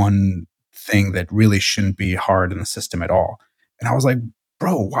this one thing that really shouldn't be hard in the system at all. And I was like,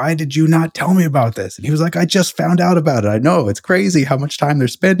 bro, why did you not tell me about this? And he was like, I just found out about it. I know, it's crazy how much time they're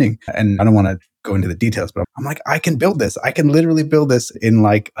spending. And I don't want to go into the details, but I'm like, I can build this. I can literally build this in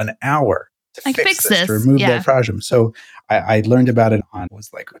like an hour to fix this, to remove that problem. So I learned about it on,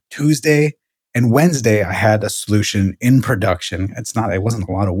 Tuesday. And Wednesday, I had a solution in production. It wasn't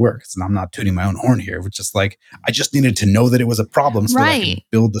a lot of work. I'm not tooting my own horn here. It was just like, I just needed to know that it was a problem so that I could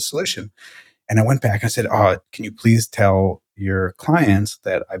build the solution. And I went back and I said, can you please tell your clients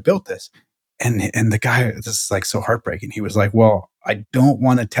that I built this? And the guy, this is like so heartbreaking. He was like, well, I don't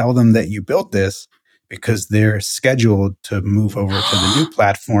want to tell them that you built this because they're scheduled to move over to the new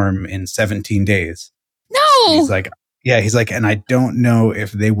platform in 17 days. No. He's like, and I don't know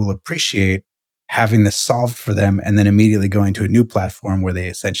if they will appreciate having this solved for them and then immediately going to a new platform where they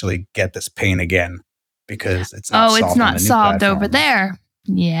essentially get this pain again because it's not solved over there.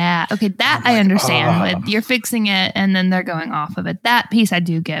 Yeah. Okay. That I understand. You're fixing it and then they're going off of it. That piece I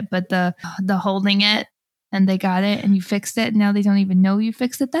do get, but the holding it and they got it and you fixed it and now they don't even know you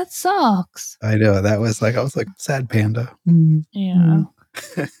fixed it. That sucks. I know. I was like, sad panda. Yeah.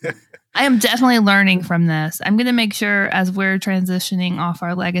 I am definitely learning from this. I'm going to make sure as we're transitioning off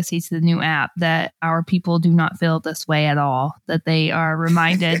our legacy to the new app that our people do not feel this way at all, that they are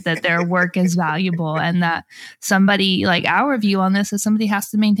reminded that their work is valuable and that somebody, like our view on this is somebody has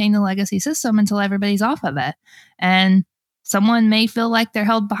to maintain the legacy system until everybody's off of it. And someone may feel like they're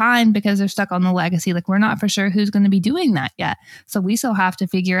held behind because they're stuck on the legacy. Like we're not for sure who's going to be doing that yet. So we still have to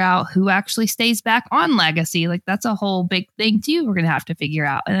figure out who actually stays back on legacy. Like that's a whole big thing too. We're going to have to figure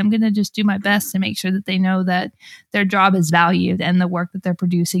out. And I'm going to just do my best to make sure that they know that their job is valued and the work that they're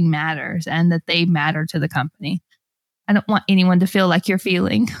producing matters and that they matter to the company. I don't want anyone to feel like you're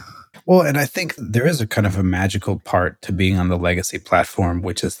feeling. Well, and I think there is a kind of a magical part to being on the legacy platform,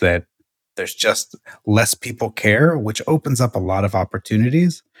 which is that there's just less people care, which opens up a lot of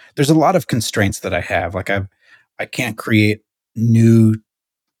opportunities. There's a lot of constraints that I have. Like I can't create new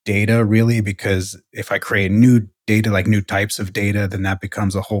data really, because if I create new data, like new types of data, then that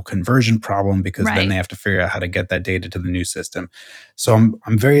becomes a whole conversion problem because then they have to figure out how to get that data to the new system. So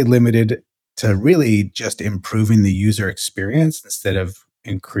I'm very limited to really just improving the user experience instead of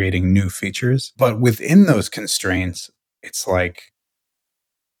in creating new features. But within those constraints, it's like,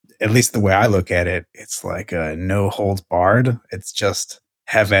 at least the way I look at it, it's like a no holds barred. It's just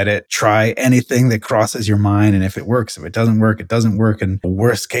have at it, try anything that crosses your mind. And if it works, if it doesn't work, it doesn't work. And the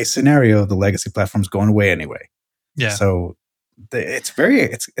worst case scenario, the legacy platform's going away anyway. Yeah. So in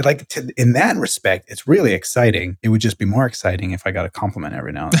that respect, it's really exciting. It would just be more exciting if I got a compliment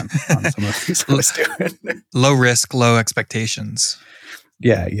every now and then on some of the things I was doing. Low risk, low expectations.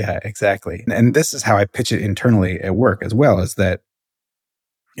 Yeah, exactly. And this is how I pitch it internally at work as well, is that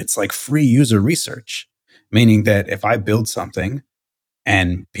it's like free user research, meaning that if I build something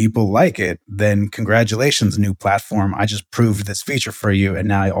and people like it, then congratulations, new platform. I just proved this feature for you. And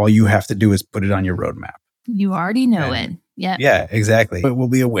now all you have to do is put it on your roadmap. You already know it. Yeah. Yeah, exactly. It will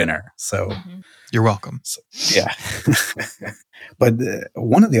be a winner. So you're welcome. So, yeah. But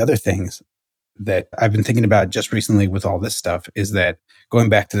one of the other things that I've been thinking about just recently with all this stuff is that going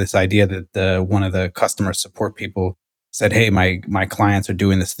back to this idea that one of the customer support people said, hey, my clients are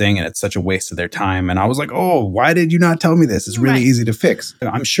doing this thing and it's such a waste of their time. And I was like, oh, why did you not tell me this? It's really easy to fix.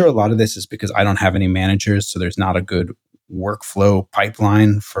 I'm sure a lot of this is because I don't have any managers. So there's not a good workflow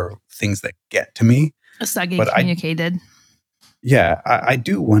pipeline for things that get to me. It's not getting communicated. I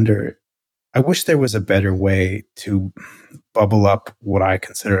do wonder, I wish there was a better way to bubble up what I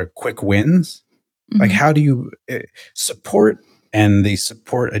consider quick wins Like, how do you support and the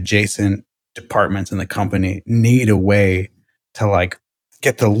support adjacent departments in the company need a way to like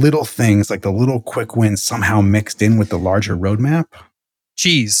get the little things, like the little quick wins somehow mixed in with the larger roadmap?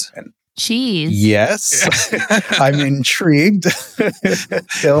 Cheese. Cheese. Yes. I'm intrigued.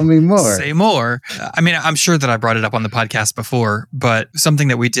 Tell me more. Say more. I mean, I'm sure that I brought it up on the podcast before, but something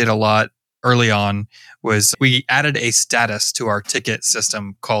that we did a lot early on was we added a status to our ticket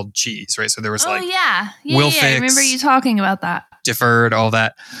system called Cheese, right? So there was will fix, I remember you talking about that. Deferred, all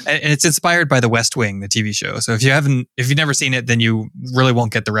that. And it's inspired by The West Wing, the TV show. So if you've never seen it, then you really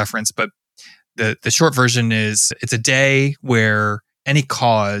won't get the reference. But the short version is it's a day where any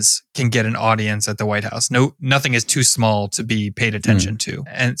cause can get an audience at the White House. Nothing is too small to be paid attention to.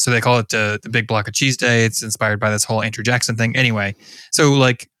 And so they call it the Big Block of Cheese Day. It's inspired by this whole Andrew Jackson thing. Anyway, so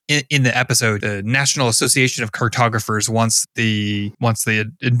like in the episode, the National Association of Cartographers wants the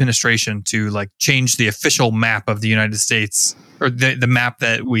administration to like change the official map of the United States, or the map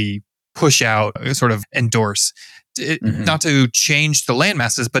that we push out, sort of endorse. Not to change the land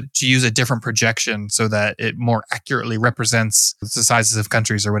masses, but to use a different projection so that it more accurately represents the sizes of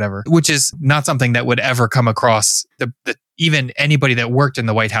countries or whatever, which is not something that would ever come across even anybody that worked in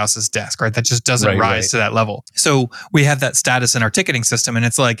the White House's desk, right? That just doesn't rise to that level. So we have that status in our ticketing system, and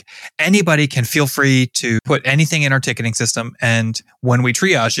it's like anybody can feel free to put anything in our ticketing system. And when we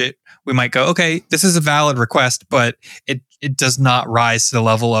triage it, we might go, okay, this is a valid request, but it does not rise to the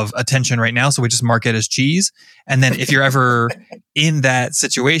level of attention right now. So we just mark it as cheese. And then if you're ever in that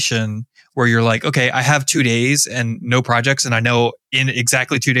situation where you're like, okay, I have 2 days and no projects, and I know in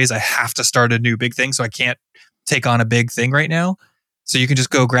exactly 2 days I have to start a new big thing, so I can't take on a big thing right now. So you can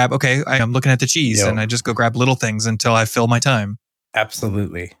just go grab, okay, I'm looking at the cheese, and I just go grab little things until I fill my time.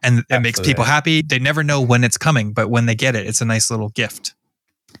 Absolutely. And it makes people happy. They never know when it's coming, but when they get it, it's a nice little gift.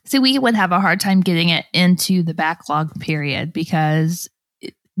 See, we would have a hard time getting it into the backlog period because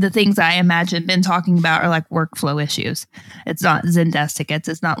the things I imagine been talking about are like workflow issues. It's not Zendesk tickets.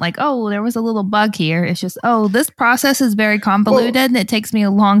 It's not like, oh, there was a little bug here. It's just, oh, this process is very convoluted. And it takes me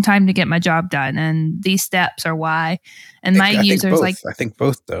a long time to get my job done. And these steps are why. And my users I think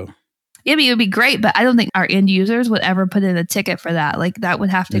both though. Yeah, it would be great, but I don't think our end users would ever put in a ticket for that. Like that would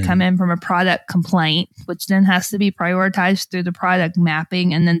have to come in from a product complaint, which then has to be prioritized through the product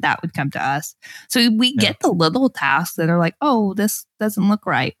mapping, and then that would come to us. So we get the little tasks that are like, oh, this doesn't look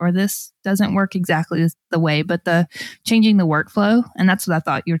right, or this doesn't work exactly the way, but the changing the workflow, and that's what I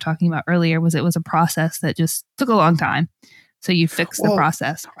thought you were talking about earlier, was it was a process that just took a long time. So you fix the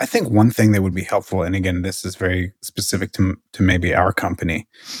process. I think one thing that would be helpful, and again, this is very specific to maybe our company,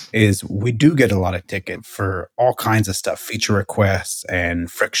 is we do get a lot of tickets for all kinds of stuff, feature requests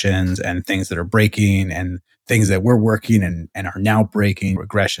and frictions and things that are breaking and things that we're working and are now breaking,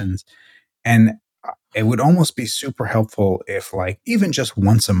 regressions. And it would almost be super helpful if like even just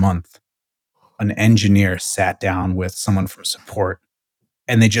once a month, an engineer sat down with someone from support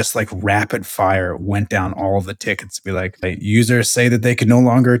and they just like rapid fire went down all of the tickets to be like, users say that they can no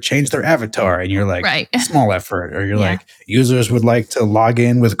longer change their avatar. And you're like, small effort. Or you're like, users would like to log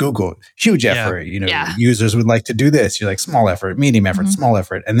in with Google. Huge effort. Users would like to do this. You're like, small effort, medium effort, small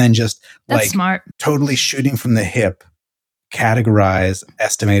effort. And then just That's smart. Totally shooting from the hip, categorize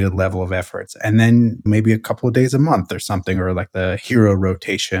estimated level of efforts. And then maybe a couple of days a month or something, or like the hero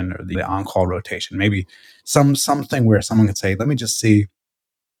rotation or the on-call rotation. Maybe something where someone could say, let me just see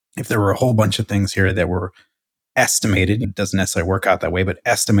if there were a whole bunch of things here that were estimated. It doesn't necessarily work out that way, but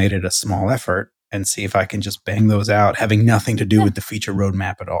estimated a small effort, and see if I can just bang those out, having nothing to do with the feature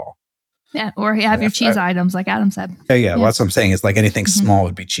roadmap at all. Yeah, or you have your cheese items, like Adam said. Yeah. Well, that's what I'm saying. Is like anything small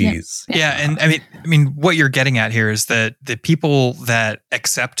would be cheese. Yeah, and I mean, what you're getting at here is that the people that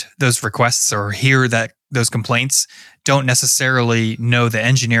accept those requests or hear that those complaints don't necessarily know the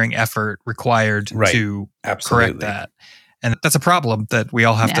engineering effort required to correct that. And that's a problem that we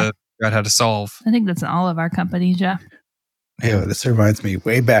all have to figure out how to solve. I think that's in all of our companies, Yeah, this reminds me,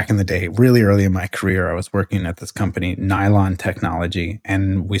 way back in the day, really early in my career, I was working at this company, Nylon Technology,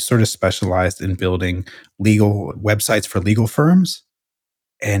 and we sort of specialized in building legal websites for legal firms.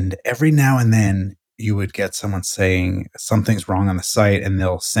 And every now and then, you would get someone saying something's wrong on the site, and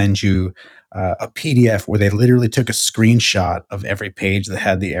they'll send you a PDF where they literally took a screenshot of every page that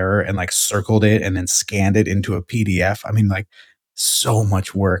had the error and like circled it and then scanned it into a PDF. I mean, like so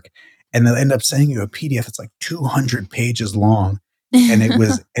much work. And they'll end up sending you a PDF. It's like 200 pages long. And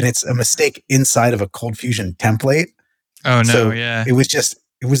it's a mistake inside of a Cold Fusion template. Oh no. So it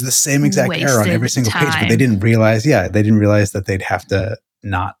was the same exact error on every single page, but they didn't realize that they'd have to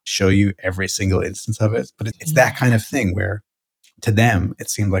not show you every single instance of it. But it's that kind of thing where to them, it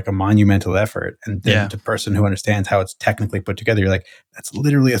seemed like a monumental effort. And then to a person who understands how it's technically put together, you're like, that's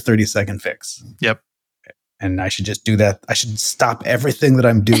literally a 30-second fix. Yep. And I should just do that. I should stop everything that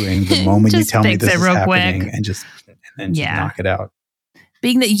I'm doing the moment you tell me this is happening and just knock it out.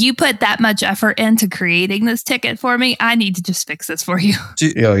 Being that you put that much effort into creating this ticket for me, I need to just fix this for you. Do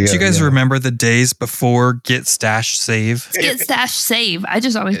you guys remember the days before Git Stash Save? Git Stash Save. I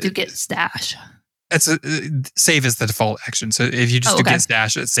just always do Git Stash. Save is the default action. So if you just do Git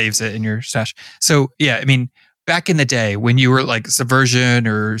Stash, it saves it in your stash. So yeah, I mean, back in the day when you were like Subversion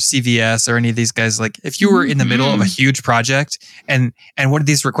or CVS or any of these guys, like if you were in the middle of a huge project and one of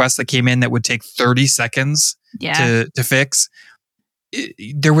these requests that came in that would take 30 seconds to fix,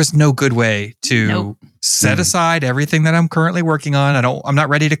 there was no good way to set aside everything that I'm currently working on. I'm not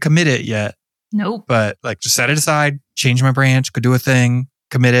ready to commit it yet. Nope. But like just set it aside, change my branch, go do a thing,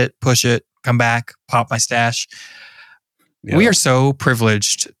 commit it, push it, come back, pop my stash. Yeah. We are so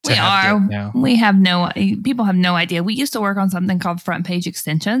privileged to have Git now. People have no idea. We used to work on something called Front Page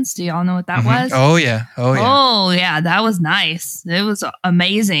Extensions. Do y'all know what that was? Oh yeah. Oh yeah. That was nice. It was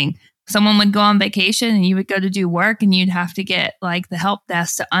amazing. Someone would go on vacation and you would go to do work and you'd have to get like the help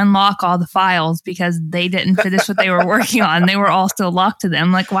desk to unlock all the files because they didn't finish what they were working on. They were all still locked to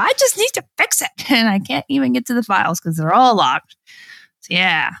them. Like, well, I just need to fix it. And I can't even get to the files because they're all locked. So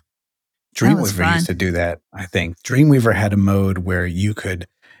yeah. Dreamweaver used to do that, I think. Dreamweaver had a mode where you could,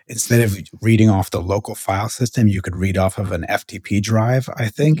 instead of reading off the local file system, you could read off of an FTP drive, I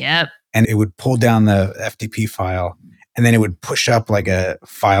think. Yep. And it would pull down the FTP file. And then it would push up like a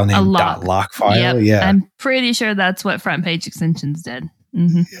file named .lock file. Yep. Yeah. I'm pretty sure that's what Front Page Extensions did.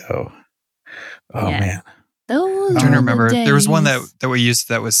 Mm-hmm. Man. Those I'm trying to remember. There was one that we used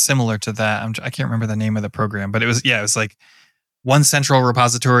that was similar to that. I can't remember the name of the program, but it was like one central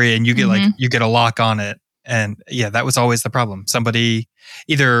repository and you get you get a lock on it. And yeah, that was always the problem. Somebody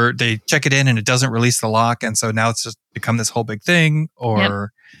either they check it in and it doesn't release the lock. And so now it's just become this whole big thing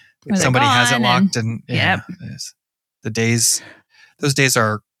or somebody has it locked and those days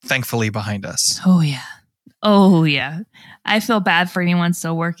are thankfully behind us. Oh yeah. I feel bad for anyone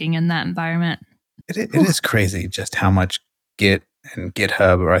still working in that environment. It is crazy just how much Git and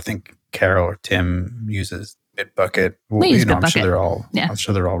GitHub, or I think Carol or Tim uses Bitbucket. We use Bitbucket. I'm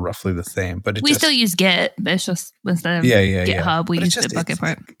sure they're all roughly the same. But we still use Git, but it's just instead of GitHub, we use Bitbucket for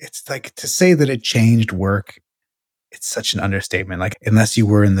it. It's like to say that it changed work. It's such an understatement. Like unless you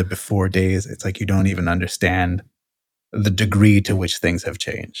were in the before days, it's like you don't even understand the degree to which things have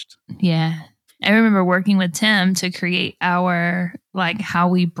changed. Yeah. I remember working with Tim to create our, like how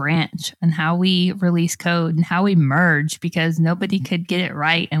we branch and how we release code and how we merge because nobody could get it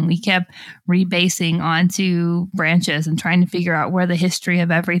right. And we kept rebasing onto branches and trying to figure out where the history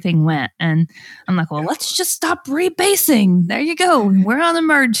of everything went. And I'm like, well, let's just stop rebasing. There you go. We're on the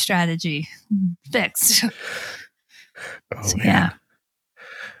merge strategy. Fixed.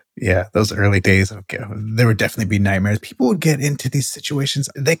 Yeah, those early days, there would definitely be nightmares. People would get into these situations.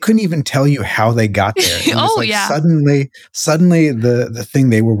 They couldn't even tell you how they got there. Suddenly the thing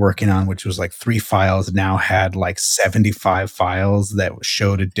they were working on, which was like 3 files, now had like 75 files that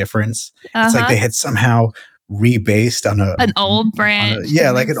showed a difference. It's like they had somehow rebased on an old branch.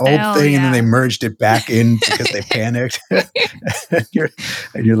 Like an old thing, and then they merged it back in because they panicked. and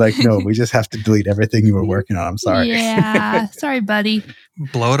you're like, no, we just have to delete everything you were working on. I'm sorry. Yeah, sorry, buddy.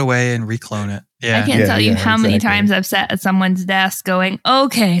 Blow it away and reclone it. Yeah, I can't tell you how many times I've sat at someone's desk going,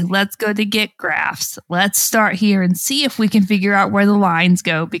 okay, let's go to Git graphs. Let's start here and see if we can figure out where the lines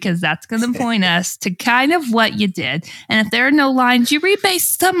go, because that's going to point us to kind of what you did. And if there are no lines, you rebase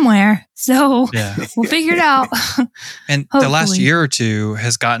somewhere. So we'll figure it out. And the last year or two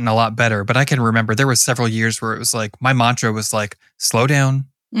has gotten a lot better. But I can remember there was several years where it was like, my mantra was like, slow down,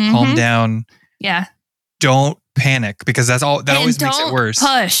 calm down. Yeah. Don't panic, because that always makes it worse.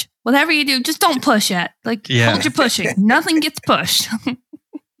 Push. Whatever you do, just don't push it. Like, hold your pushing. Nothing gets pushed.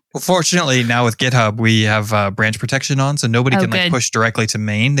 Well, fortunately, now with GitHub, we have branch protection on, so nobody can like push directly to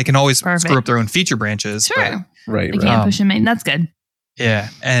main. They can always screw up their own feature branches. Sure. Right. They can't push in main. That's good. Yeah.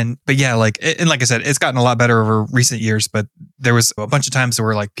 But like I said, it's gotten a lot better over recent years, but there was a bunch of times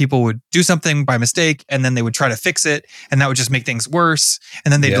where like people would do something by mistake and then they would try to fix it and that would just make things worse.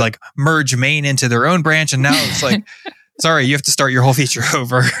 And then they'd like merge main into their own branch. And now it's like, sorry, you have to start your whole feature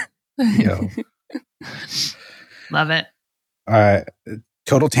over. Love it.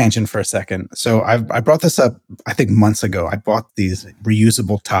 Total tangent for a second. So I brought this up, I think months ago. I bought these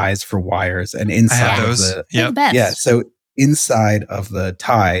reusable ties for wires, and inside of the so inside of the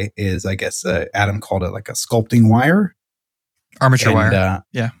tie is, I guess Adam called it like a sculpting wire, armature wire.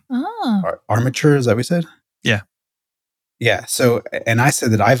 Armature, is that what we said? Yeah. So, and I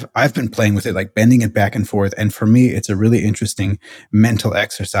said that I've been playing with it, like bending it back and forth. And for me, it's a really interesting mental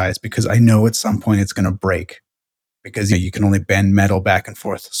exercise because I know at some point it's going to break because you can only bend metal back and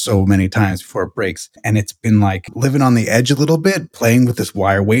forth so many times before it breaks. And it's been like living on the edge a little bit, playing with this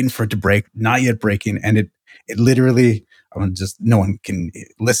wire, waiting for it to break, not yet breaking. And it literally, no one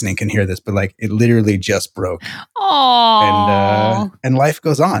listening can hear this, but like it literally just broke. And life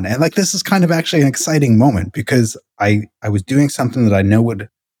goes on. And like, this is kind of actually an exciting moment because I was doing something that I know would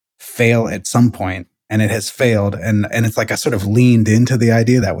fail at some point and it has failed. And it's like I sort of leaned into the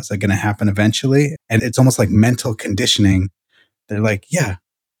idea that was like going to happen eventually. And it's almost like mental conditioning. They're like, yeah,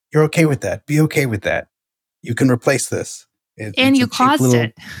 you're okay with that. Be okay with that. You can replace this. And you caused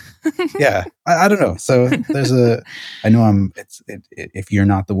it. Yeah. I don't know. So I know if you're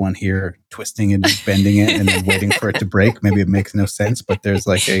not the one here twisting it and bending it and then waiting for it to break, maybe it makes no sense, but there's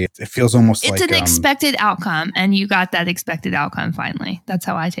like it feels almost it's like an expected outcome and you got that expected outcome finally. That's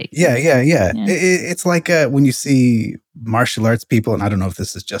how I take it. Yeah. It's like when you see martial arts people, and I don't know if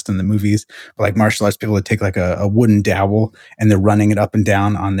this is just in the movies, but like martial arts people that take like a wooden dowel and they're running it up and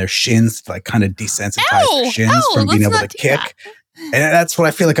down on their shins to like kind of desensitize their shins from being able to kick. And that's what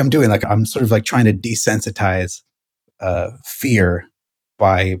I feel like I'm doing. Like I'm sort of like trying to desensitize fear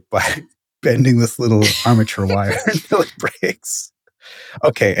by bending this little armature wire until it breaks.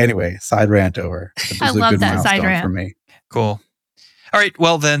 Okay. Anyway, side rant over. I love that side rant for me. Cool. All right.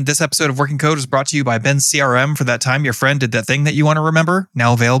 Well, then this episode of Working Code was brought to you by Ben's CRM for that time your friend did that thing that you want to remember.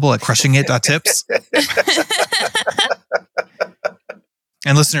 Now available at crushingit.tips.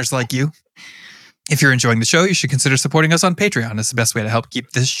 And listeners like you, if you're enjoying the show, you should consider supporting us on Patreon. It's the best way to help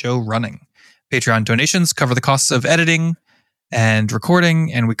keep this show running. Patreon donations cover the costs of editing and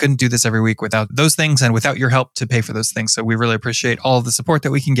recording, and we couldn't do this every week without those things and without your help to pay for those things. So we really appreciate all of the support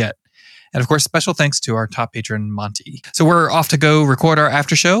that we can get. And of course, special thanks to our top patron, Monty. So we're off to go record our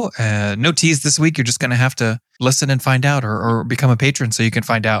after show. No tease this week. You're just going to have to listen and find out or become a patron so you can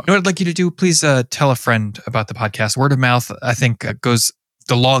find out. You know what I'd like you to do? Please tell a friend about the podcast. Word of mouth, I think, goes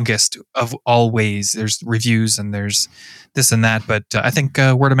the longest of all ways. There's reviews and there's this and that, but I think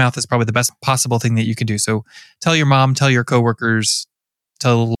word of mouth is probably the best possible thing that you can do. So tell your mom, tell your coworkers,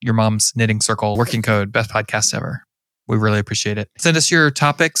 tell your mom's knitting circle. Working Code, best podcast ever. We really appreciate it. Send us your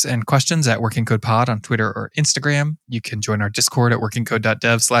topics and questions at Working Code Pod on Twitter or Instagram. You can join our Discord at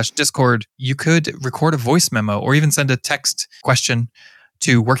workingcode.dev/Discord. You could record a voice memo or even send a text question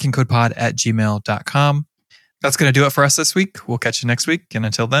to workingcodepod@gmail.com. That's going to do it for us this week. We'll catch you next week. And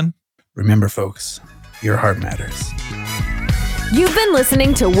until then, remember, folks, your heart matters. You've been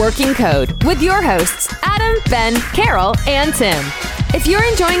listening to Working Code with your hosts, Adam, Ben, Carol, and Tim. If you're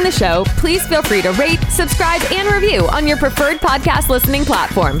enjoying the show, please feel free to rate, subscribe, and review on your preferred podcast listening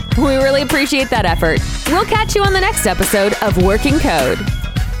platform. We really appreciate that effort. We'll catch you on the next episode of Working Code.